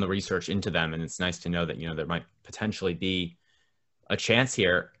hadn't done the research into them. And it's nice to know that, there might potentially be a chance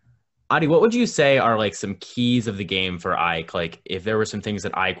here. Adi, what would you say are like some keys of the game for Ike? Like if there were some things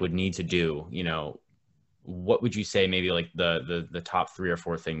that Ike would need to do, what would you say maybe like the top 3 or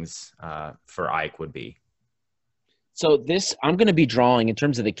 4 things for Ike would be? So I'm going to be drawing in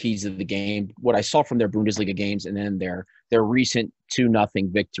terms of the keys of the game, what I saw from their Bundesliga games and then their recent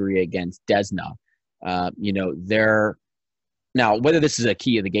 2-0 victory against Desna. Now, whether this is a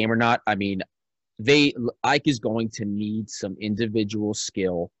key of the game or not, I mean, Ike is going to need some individual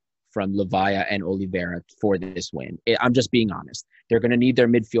skill from Levaya and Oliveira for this win. I'm just being honest. They're going to need their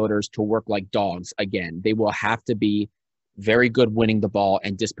midfielders to work like dogs again. They will have to be very good winning the ball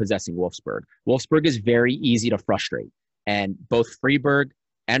and dispossessing Wolfsburg. Wolfsburg is very easy to frustrate, and both Freiburg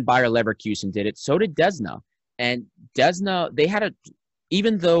and Bayer Leverkusen did it. So did Desna. And Desna,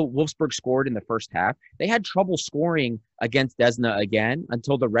 even though Wolfsburg scored in the first half, they had trouble scoring against Desna again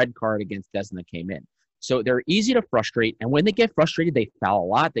until the red card against Desna came in. So they're easy to frustrate, and when they get frustrated, they foul a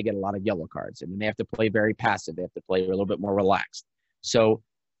lot. They get a lot of yellow cards, and then they have to play very passive. They have to play a little bit more relaxed. So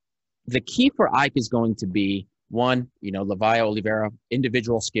the key for Ike is going to be, one, Levaya, Oliveira,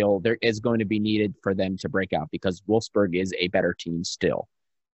 individual skill. There is going to be needed for them to break out because Wolfsburg is a better team still.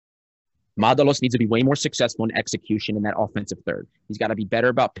 Madalos needs to be way more successful in execution in that offensive third. He's got to be better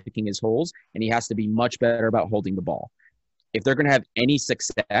about picking his holes, and he has to be much better about holding the ball. If they're going to have any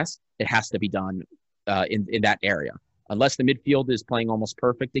success, it has to be done in that area. Unless the midfield is playing almost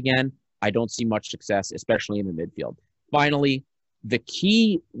perfect again, I don't see much success, especially in the midfield. Finally, the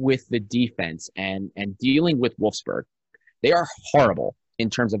key with the defense and dealing with Wolfsburg, they are horrible in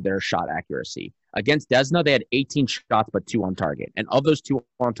terms of their shot accuracy. Against Desna, they had 18 shots, but 2 on target. And of those 2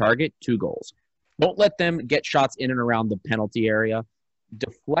 on target, 2 goals. Don't let them get shots in and around the penalty area.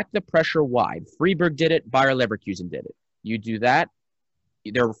 Deflect the pressure wide. Freiburg did it. Bayer Leverkusen did it. You do that,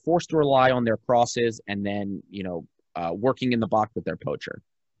 they're forced to rely on their crosses and then, working in the box with their poacher.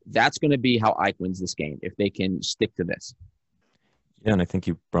 That's going to be how Ike wins this game, if they can stick to this. Yeah, and I think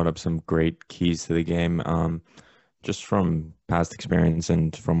you brought up some great keys to the game. Just from past experience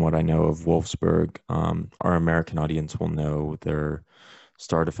and from what I know of Wolfsburg, our American audience will know their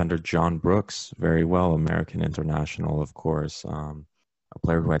star defender, John Brooks, very well, American international, of course. A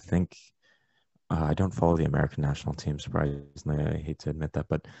player who I think, I don't follow the American national team, surprisingly. I hate to admit that,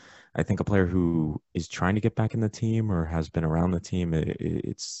 but I think a player who is trying to get back in the team or has been around the team,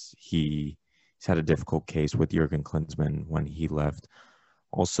 he's had a difficult case with Jurgen Klinsmann when he left.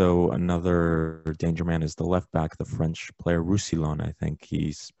 Also, another danger man is the left back, the French player Roussillon. I think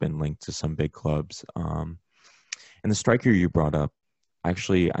he's been linked to some big clubs. And the striker you brought up,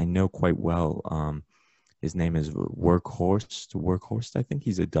 actually, I know quite well. His name is Workhorst. I think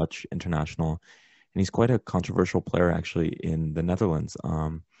he's a Dutch international, and he's quite a controversial player actually in the Netherlands.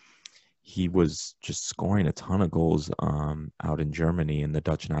 He was just scoring a ton of goals out in Germany, and the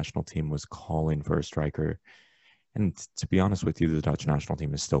Dutch national team was calling for a striker. And to be honest with you, the Dutch national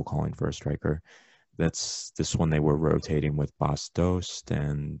team is still calling for a striker. That's this one they were rotating with Bas Dost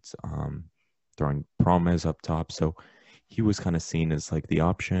and throwing Promes up top. So he was kind of seen as like the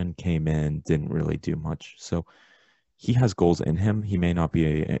option, came in, didn't really do much. So he has goals in him. He may not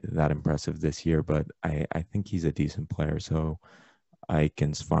be that impressive this year, but I think he's a decent player. So Ike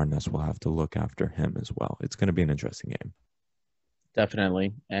and Svarnes will have to look after him as well. It's going to be an interesting game.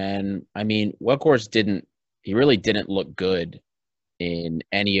 Definitely. And I mean, Weghorst really didn't look good in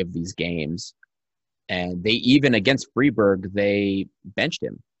any of these games. And they even against Freiburg, they benched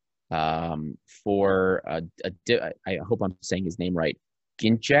him for I hope I'm saying his name right,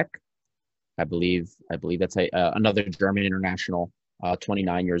 Ginczek. I believe that's another German international,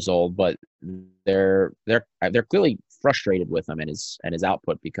 29 years old. But they're clearly frustrated with him and his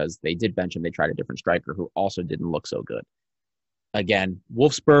output because they did bench him. They tried a different striker who also didn't look so good. Again,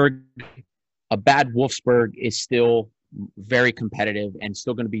 Wolfsburg, a bad Wolfsburg is still very competitive and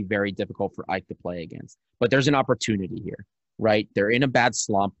still going to be very difficult for Ike to play against. But there's an opportunity here, right? They're in a bad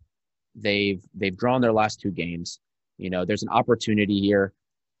slump. They've drawn their last 2 games. There's an opportunity here.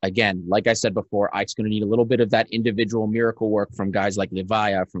 Again, like I said before, Ike's going to need a little bit of that individual miracle work from guys like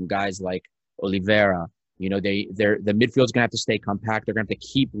Levaya, from guys like Oliveira. The midfield's going to have to stay compact. They're going to have to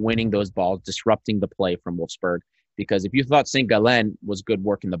keep winning those balls, disrupting the play from Wolfsburg. Because if you thought St. Gallen was good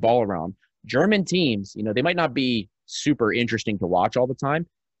working the ball around, German teams, they might not be super interesting to watch all the time,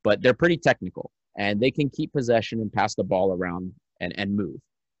 but they're pretty technical and they can keep possession and pass the ball around and move.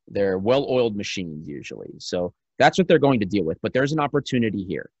 They're well-oiled machines usually. So that's what they're going to deal with. But there's an opportunity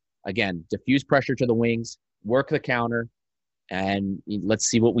here. Again, diffuse pressure to the wings, work the counter, and let's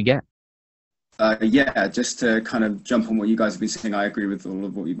see what we get. Yeah, just to kind of jump on what you guys have been saying, I agree with all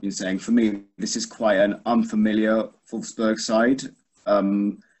of what you've been saying. For me, this is quite an unfamiliar Wolfsburg side,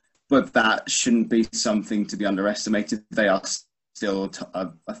 but that shouldn't be something to be underestimated. They are still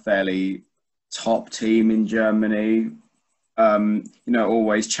a fairly top team in Germany,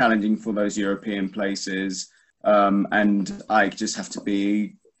 always challenging for those European places. And I just have to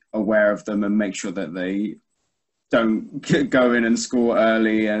be aware of them and make sure that they don't go in and score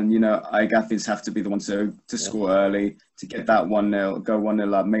early. And, AEK have to be the ones to score early to get that 1-0, go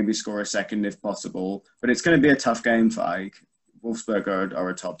 1-0 up, maybe score a second if possible. But it's going to be a tough game for AEK. Wolfsburg are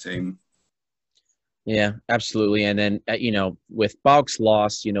a top team. Yeah, absolutely. And then, with PAOK's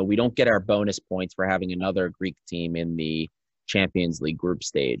loss, we don't get our bonus points for having another Greek team in the Champions League group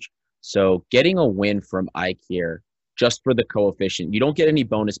stage. So getting a win from AEK here, just for the coefficient, you don't get any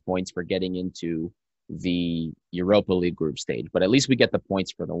bonus points for getting into the Europa League group stage, but at least we get the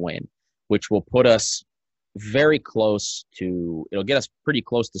points for the win, which will put us very close to, it'll get us pretty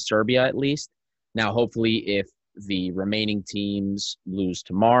close to Serbia at least. Now, hopefully, if the remaining teams lose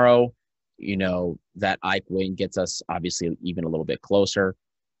tomorrow, that AEK win gets us obviously even a little bit closer.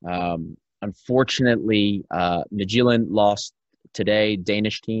 Unfortunately, Midtjylland lost today,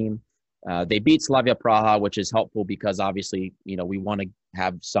 Danish team. They beat Slavia Praha, which is helpful because obviously, we want to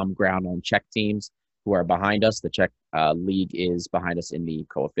have some ground on Czech teams who are behind us. The Czech league is behind us in the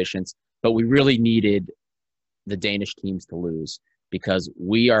coefficients, but we really needed the Danish teams to lose because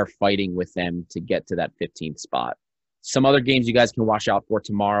we are fighting with them to get to that 15th spot. Some other games you guys can watch out for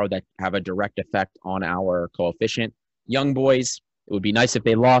tomorrow that have a direct effect on our coefficient. Young boys, it would be nice if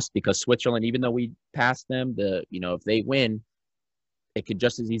they lost because Switzerland, even though we passed them, if they win, it could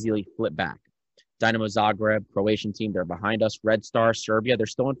just as easily flip back. Dynamo Zagreb, Croatian team, they're behind us. Red Star, Serbia, they're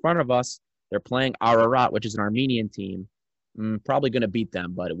still in front of us. They're playing Ararat, which is an Armenian team. Probably going to beat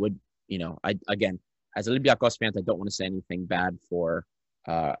them, but it would, again, as Olympiakos fans, I don't want to say anything bad for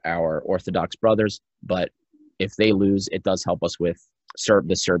our Orthodox brothers, but if they lose, it does help us with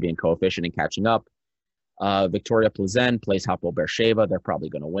the Serbian coefficient and catching up. Victoria Plzen plays Hapoel Beersheva. They're probably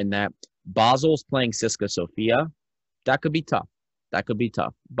going to win that. Basel's playing Siska Sofia. That could be tough.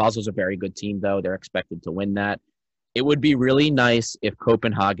 Basel's a very good team, though. They're expected to win that. It would be really nice if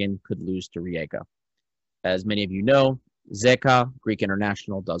Copenhagen could lose to Rijeka. As many of you know, Zeka, Greek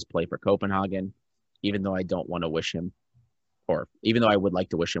international, does play for Copenhagen. Even though I don't want to wish him, or even though I would like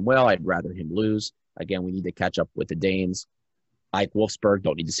to wish him well, I'd rather him lose. Again, we need to catch up with the Danes. AEK Wolfsburg,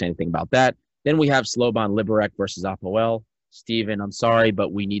 don't need to say anything about that. Then we have Slovan Liberec versus Apoel. Steven, I'm sorry,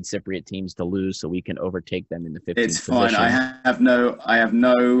 but we need Cypriot teams to lose so we can overtake them in the 15th It's fine. position. I have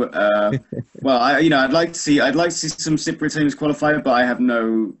no. Well, I'd like to see some Cypriot teams qualify, but I have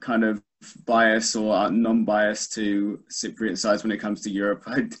no kind of bias or non-bias to Cypriot sides when it comes to Europe.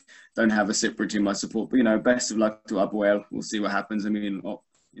 I don't have a Cypriot team I support, but best of luck to Apoel. We'll see what happens. I mean,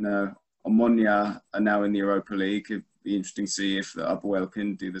 Omonia are now in the Europa League. It'd be interesting to see if the Apoel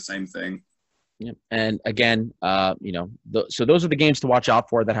can do the same thing. Yeah. And again, so those are the games to watch out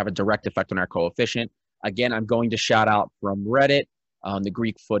for that have a direct effect on our coefficient. Again, I'm going to shout out from Reddit, on the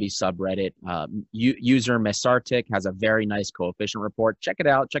Greek footy subreddit. User Mesartic has a very nice coefficient report. Check it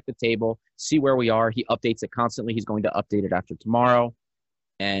out. Check the table. See where we are. He updates it constantly. He's going to update it after tomorrow.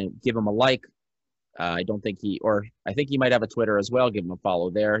 And give him a like. I think he might have a Twitter as well. Give him a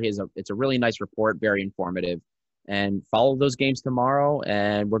follow there. It's a really nice report, very informative. And follow those games tomorrow.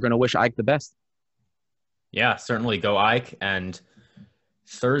 And we're going to wish AEK the best. Yeah, certainly go AEK. And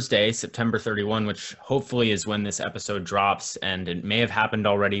Thursday, September 31, which hopefully is when this episode drops, and it may have happened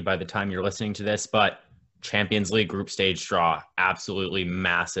already by the time you're listening to this, but Champions League group stage draw, absolutely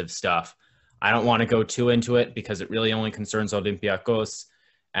massive stuff. I don't want to go too into it because it really only concerns Olympiakos.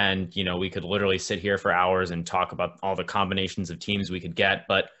 And, we could literally sit here for hours and talk about all the combinations of teams we could get.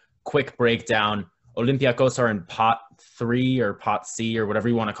 But quick breakdown, Olympiakos are in pot 3 or pot C or whatever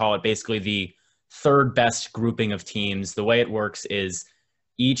you want to call it, basically the third best grouping of teams. The way it works is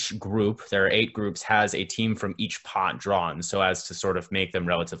each group, there are 8 groups, has a team from each pot drawn so as to sort of make them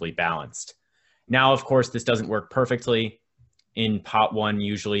relatively balanced. Now, of course, this doesn't work perfectly. In pot 1,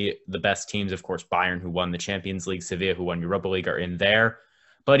 usually the best teams, of course, Bayern, who won the Champions League, Sevilla, who won Europa League, are in there.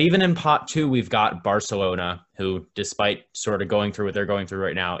 But even in pot 2, we've got Barcelona, who, despite sort of going through what they're going through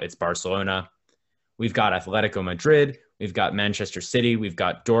right now, it's Barcelona. We've got Atletico Madrid. We've got Manchester City. We've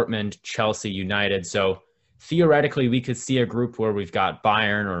got Dortmund, Chelsea, United. So theoretically, we could see a group where we've got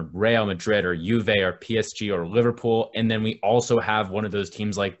Bayern or Real Madrid or Juve or PSG or Liverpool. And then we also have one of those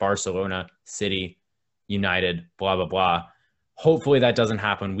teams like Barcelona, City, United, blah, blah, blah. Hopefully that doesn't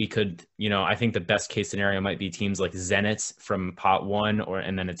happen. We could, I think the best case scenario might be teams like Zenit from pot 1,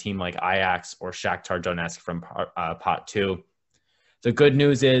 and then a team like Ajax or Shakhtar Donetsk from pot 2. The good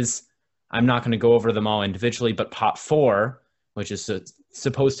news is I'm not going to go over them all individually, but pot 4, which is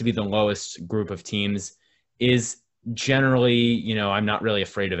supposed to be the lowest group of teams, is generally, I'm not really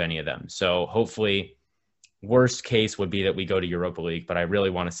afraid of any of them. So hopefully worst case would be that we go to Europa League, but I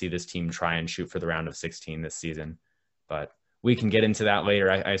really want to see this team try and shoot for the round of 16 this season. But we can get into that later.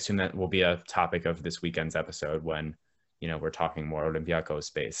 I assume that will be a topic of this weekend's episode when, we're talking more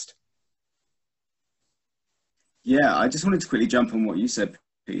Olympiakos based. Yeah, I just wanted to quickly jump on what you said,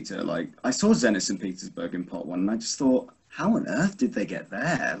 Peter. Like, I saw Zenit St. Petersburg in pot 1, and I just thought, how on earth did they get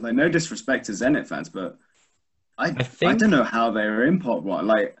there? Like, no disrespect to Zenit fans, but I don't know how they were in pot 1.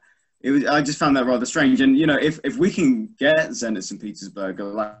 Like, I just found that rather strange. And, if we can get Zenit St. Petersburg,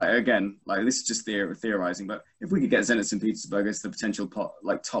 this is just theorizing, but if we could get Zenit St. Petersburg as the potential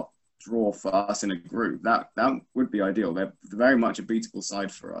top draw for us in a group, that would be ideal. They're very much a beatable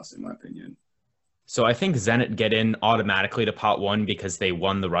side for us, in my opinion. So I think Zenit get in automatically to pot 1 because they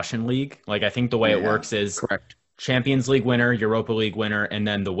won the Russian league. Like, I think the way it works is correct. Champions League winner, Europa League winner, and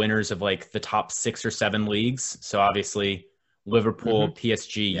then the winners of like the top 6 or 7 leagues. So obviously Liverpool,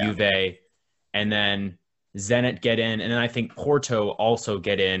 PSG, Juve, and then Zenit get in. And then I think Porto also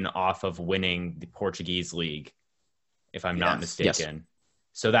get in off of winning the Portuguese league, if I'm not mistaken. Yes.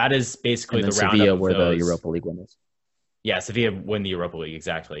 So that is basically the roundup Sevilla of were those. The Europa League winners. Yeah, Sevilla win the Europa League,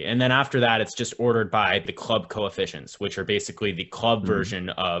 exactly. And then after that, it's just ordered by the club coefficients, which are basically the club version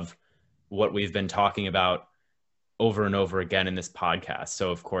of what we've been talking about over and over again in this podcast.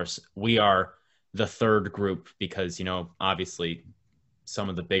 So, of course, we are the third group because, obviously some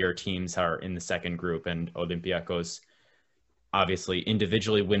of the bigger teams are in the second group, and Olympiakos, obviously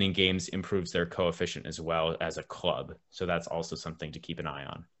individually winning games improves their coefficient as well as a club. So that's also something to keep an eye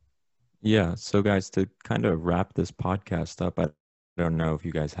on. Yeah. So guys, to kind of wrap this podcast up, I don't know if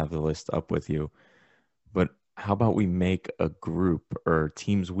you guys have the list up with you, but how about we make a group or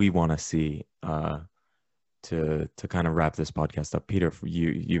teams we want to see to kind of wrap this podcast up? Peter, for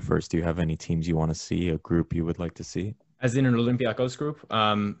you first, do you have any teams you want to see, a group you would like to see? As in an Olympiakos group?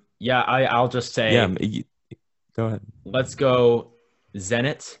 I'll just say. Yeah, go ahead. Let's go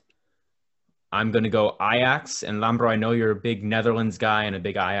Zenit. I'm going to go Ajax. And Lambro, I know you're a big Netherlands guy and a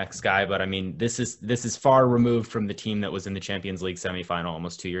big Ajax guy, but I mean, this is far removed from the team that was in the Champions League semifinal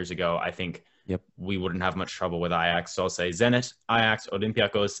almost 2 years ago. I think we wouldn't have much trouble with Ajax. So I'll say Zenit, Ajax,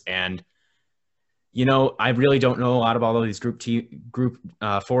 Olympiakos, and I really don't know a lot about all these group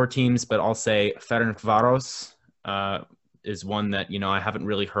 4 teams, but I'll say Ferencváros is one that I haven't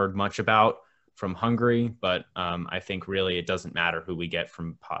really heard much about from Hungary, but I think really it doesn't matter who we get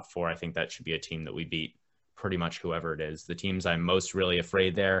from pot 4. I think that should be a team that we beat pretty much whoever it is. The teams I'm most really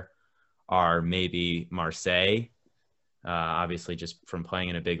afraid there are maybe Marseille, obviously just from playing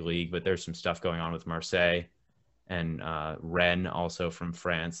in a big league, but there's some stuff going on with Marseille. And Rennes, also from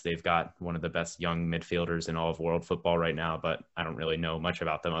France. They've got one of the best young midfielders in all of world football right now, but I don't really know much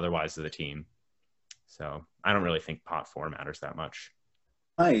about them otherwise of the team. So I don't really think pot 4 matters that much.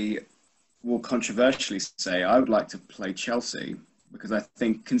 I will controversially say I would like to play Chelsea because I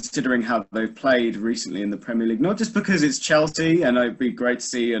think considering how they've played recently in the Premier League, not just because it's Chelsea and it'd be great to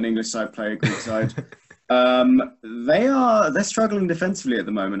see an English side play a Greek side, they're struggling defensively at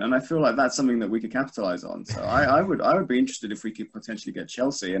the moment, and I feel like that's something that we could capitalize on. So I would be interested if we could potentially get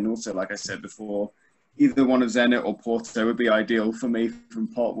Chelsea, and also, like I said before, either one of Zenit or Porto would be ideal for me from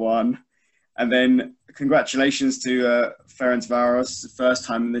pot 1. And then congratulations to Ferencváros, first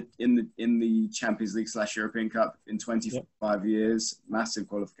time in the Champions League / European Cup in 25 years. Massive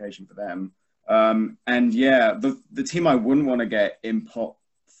qualification for them. And yeah, the team I wouldn't want to get in pot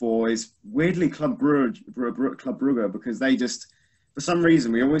 4 is weirdly Club Brugge, because they just, for some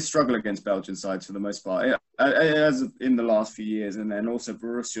reason, we always struggle against Belgian sides for the most part, as in the last few years. And then also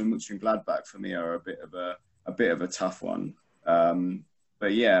Borussia Mönchengladbach for me are a bit of a tough one.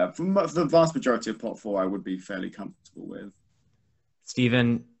 But yeah, for the vast majority of pot 4, I would be fairly comfortable with.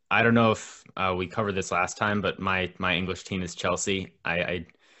 Stephen, I don't know if we covered this last time, but my English team is Chelsea.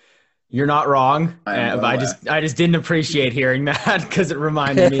 You're not wrong, but I just didn't appreciate hearing that because it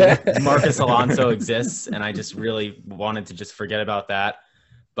reminded me that Marcus Alonso exists, and I just really wanted to just forget about that.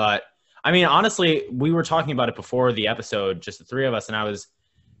 But I mean, honestly, we were talking about it before the episode, just the 3 of us, and I was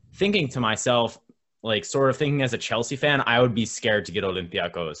thinking to myself, like sort of thinking as a Chelsea fan, I would be scared to get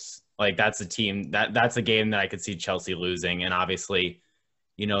Olympiakos. Like that's a team that's a game that I could see Chelsea losing. And obviously,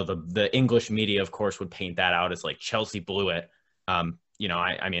 you know, the English media, of course, would paint that out as like Chelsea blew it. You know,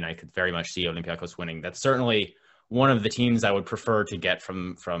 I mean, I could very much see Olympiakos winning. That's certainly one of the teams I would prefer to get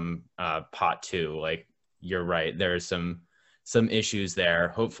from pot 2. Like you're right, there's some issues there.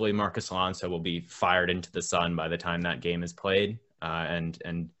 Hopefully, Marcus Alonso will be fired into the sun by the time that game is played.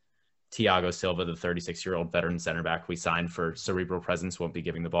 And Thiago Silva, the 36-year-old veteran center back we signed for cerebral presence, won't be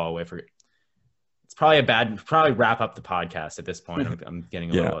giving the ball away for. It's probably wrap up the podcast at this point. I'm getting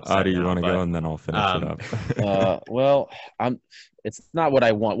a little upset. Adi, you want to go and then I'll finish it up. Well, it's not what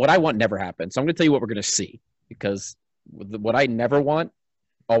I want. What I want never happens. So I'm going to tell you what we're going to see, because what I never want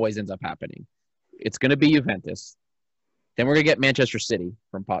always ends up happening. It's going to be Juventus. Then we're going to get Manchester City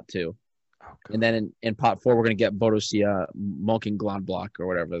from pot 2. Okay. And then in pot 4, we're going to get Borussia Mönchengladbach or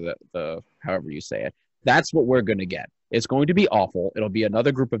whatever the however you say it. That's what we're going to get. It's going to be awful. It'll be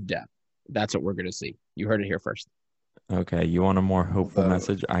another group of death. That's what we're going to see. You heard it here first. Okay, you want a more hopeful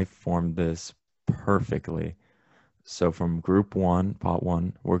message? I formed this perfectly. So from group 1, pot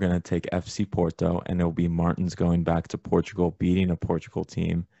 1, we're going to take FC Porto, and it'll be Martins going back to Portugal, beating a Portugal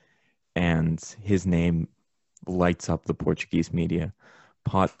team, and his name lights up the Portuguese media.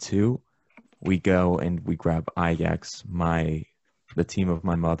 Pot 2, we go and we grab Ajax, the team of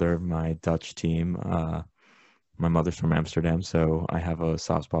my mother, my Dutch team. My mother's from Amsterdam, so I have a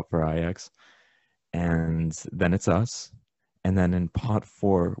soft spot for Ajax. And then it's us. And then in pot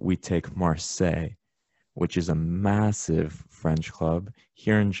 4, we take Marseille, which is a massive French club.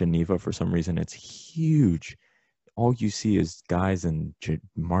 Here in Geneva, for some reason, it's huge. All you see is guys in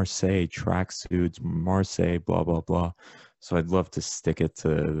Marseille, tracksuits, Marseille, blah, blah, blah. So I'd love to stick it to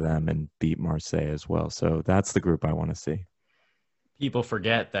them and beat Marseille as well. So that's the group I want to see. People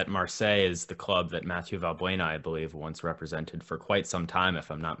forget that Marseille is the club that Mathieu Valbuena, I believe, once represented for quite some time,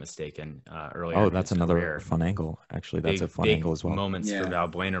 if I'm not mistaken, earlier. Oh, that's another career. Fun angle. Actually, that's a fun angle as well. Moments for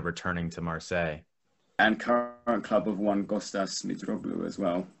Valbuena returning to Marseille. And current club of one Kostas Mitroglou as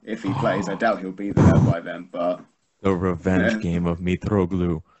well. If he plays, I doubt he'll be there by then, but... The revenge game of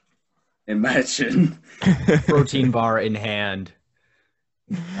Mitroglou. Imagine. Protein bar in hand.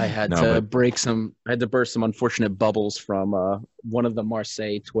 I had to burst some unfortunate bubbles from one of the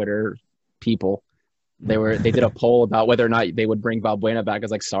Marseille Twitter people. They did a poll about whether or not they would bring Valbuena back. I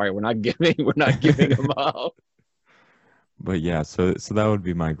was like, sorry, we're not giving him up. But yeah, so that would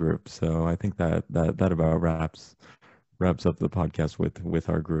be my group. So I think that about wraps up the podcast with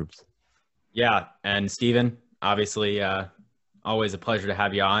our groups. Yeah, and Steven, obviously, always a pleasure to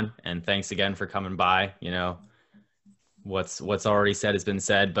have you on, and thanks again for coming by. You know, what's already said has been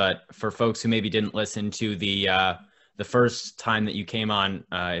said, but for folks who maybe didn't listen to the first time that you came on,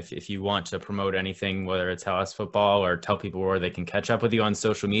 if you want to promote anything, whether it's Hellas Football or tell people where they can catch up with you on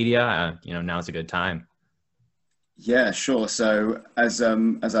social media, now's a good time. Yeah, sure. So as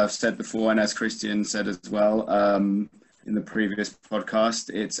I've said before, and as Christian said as well, in the previous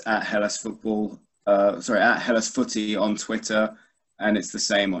podcast, it's at Hellas Football. At Hellas Footy on Twitter, and it's the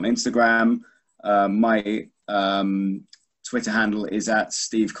same on Instagram. My Twitter handle is at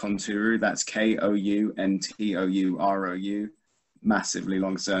Steve Kountourou. That's Kountourou. Massively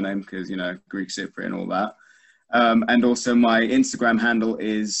long surname because, Greek Cypriot and all that. And also my Instagram handle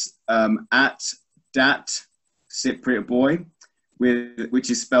is at Dat Cypriot Boy, which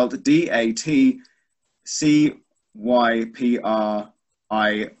is spelled DATCYPRIOT,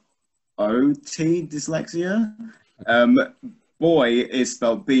 dyslexia. Boy is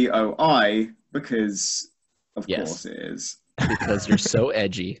spelled BOI because, of course, it is. Because you're so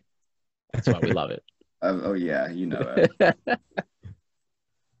edgy. That's why we love it. Oh yeah, you know it.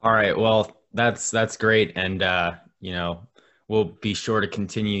 All right, well, that's great, and we'll be sure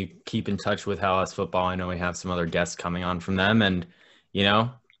to keep in touch with Hellas Football. I know we have some other guests coming on from them, and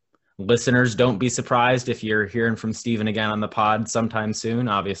listeners, don't be surprised if you're hearing from Steven again on the pod sometime soon.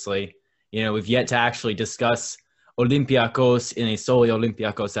 Obviously, we've yet to actually discuss Olympiakos in a solely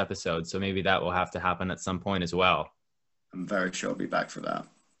Olympiakos episode, so maybe that will have to happen at some point as well. I'm very sure I'll be back for that.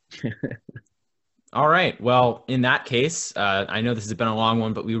 All right. Well, in that case, I know this has been a long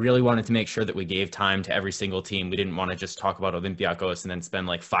one, but we really wanted to make sure that we gave time to every single team. We didn't want to just talk about Olympiakos and then spend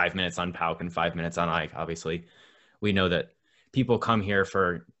like 5 minutes on PAOK and 5 minutes on AEK. Obviously, we know that people come here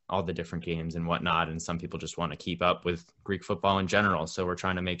for all the different games and whatnot, and some people just want to keep up with Greek football in general. So we're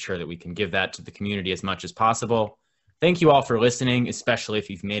trying to make sure that we can give that to the community as much as possible. Thank you all for listening, especially if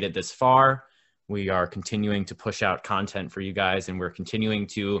you've made it this far. We are continuing to push out content for you guys, and we're continuing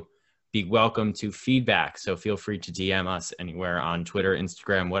to be welcome to feedback. So feel free to DM us anywhere on Twitter,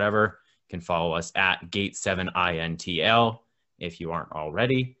 Instagram, whatever. can follow us at Gate7INTL if you aren't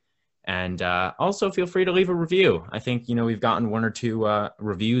already. And also feel free to leave a review. I think, we've gotten 1 or 2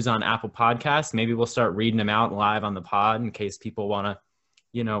 reviews on Apple Podcasts. Maybe we'll start reading them out live on the pod in case people want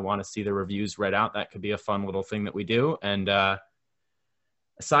to see the reviews read out. That could be a fun little thing that we do. And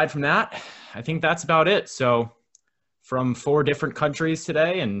aside from that, I think that's about it. So from 4 different countries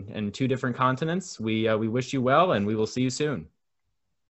today and 2 different continents, we wish you well, and we will see you soon.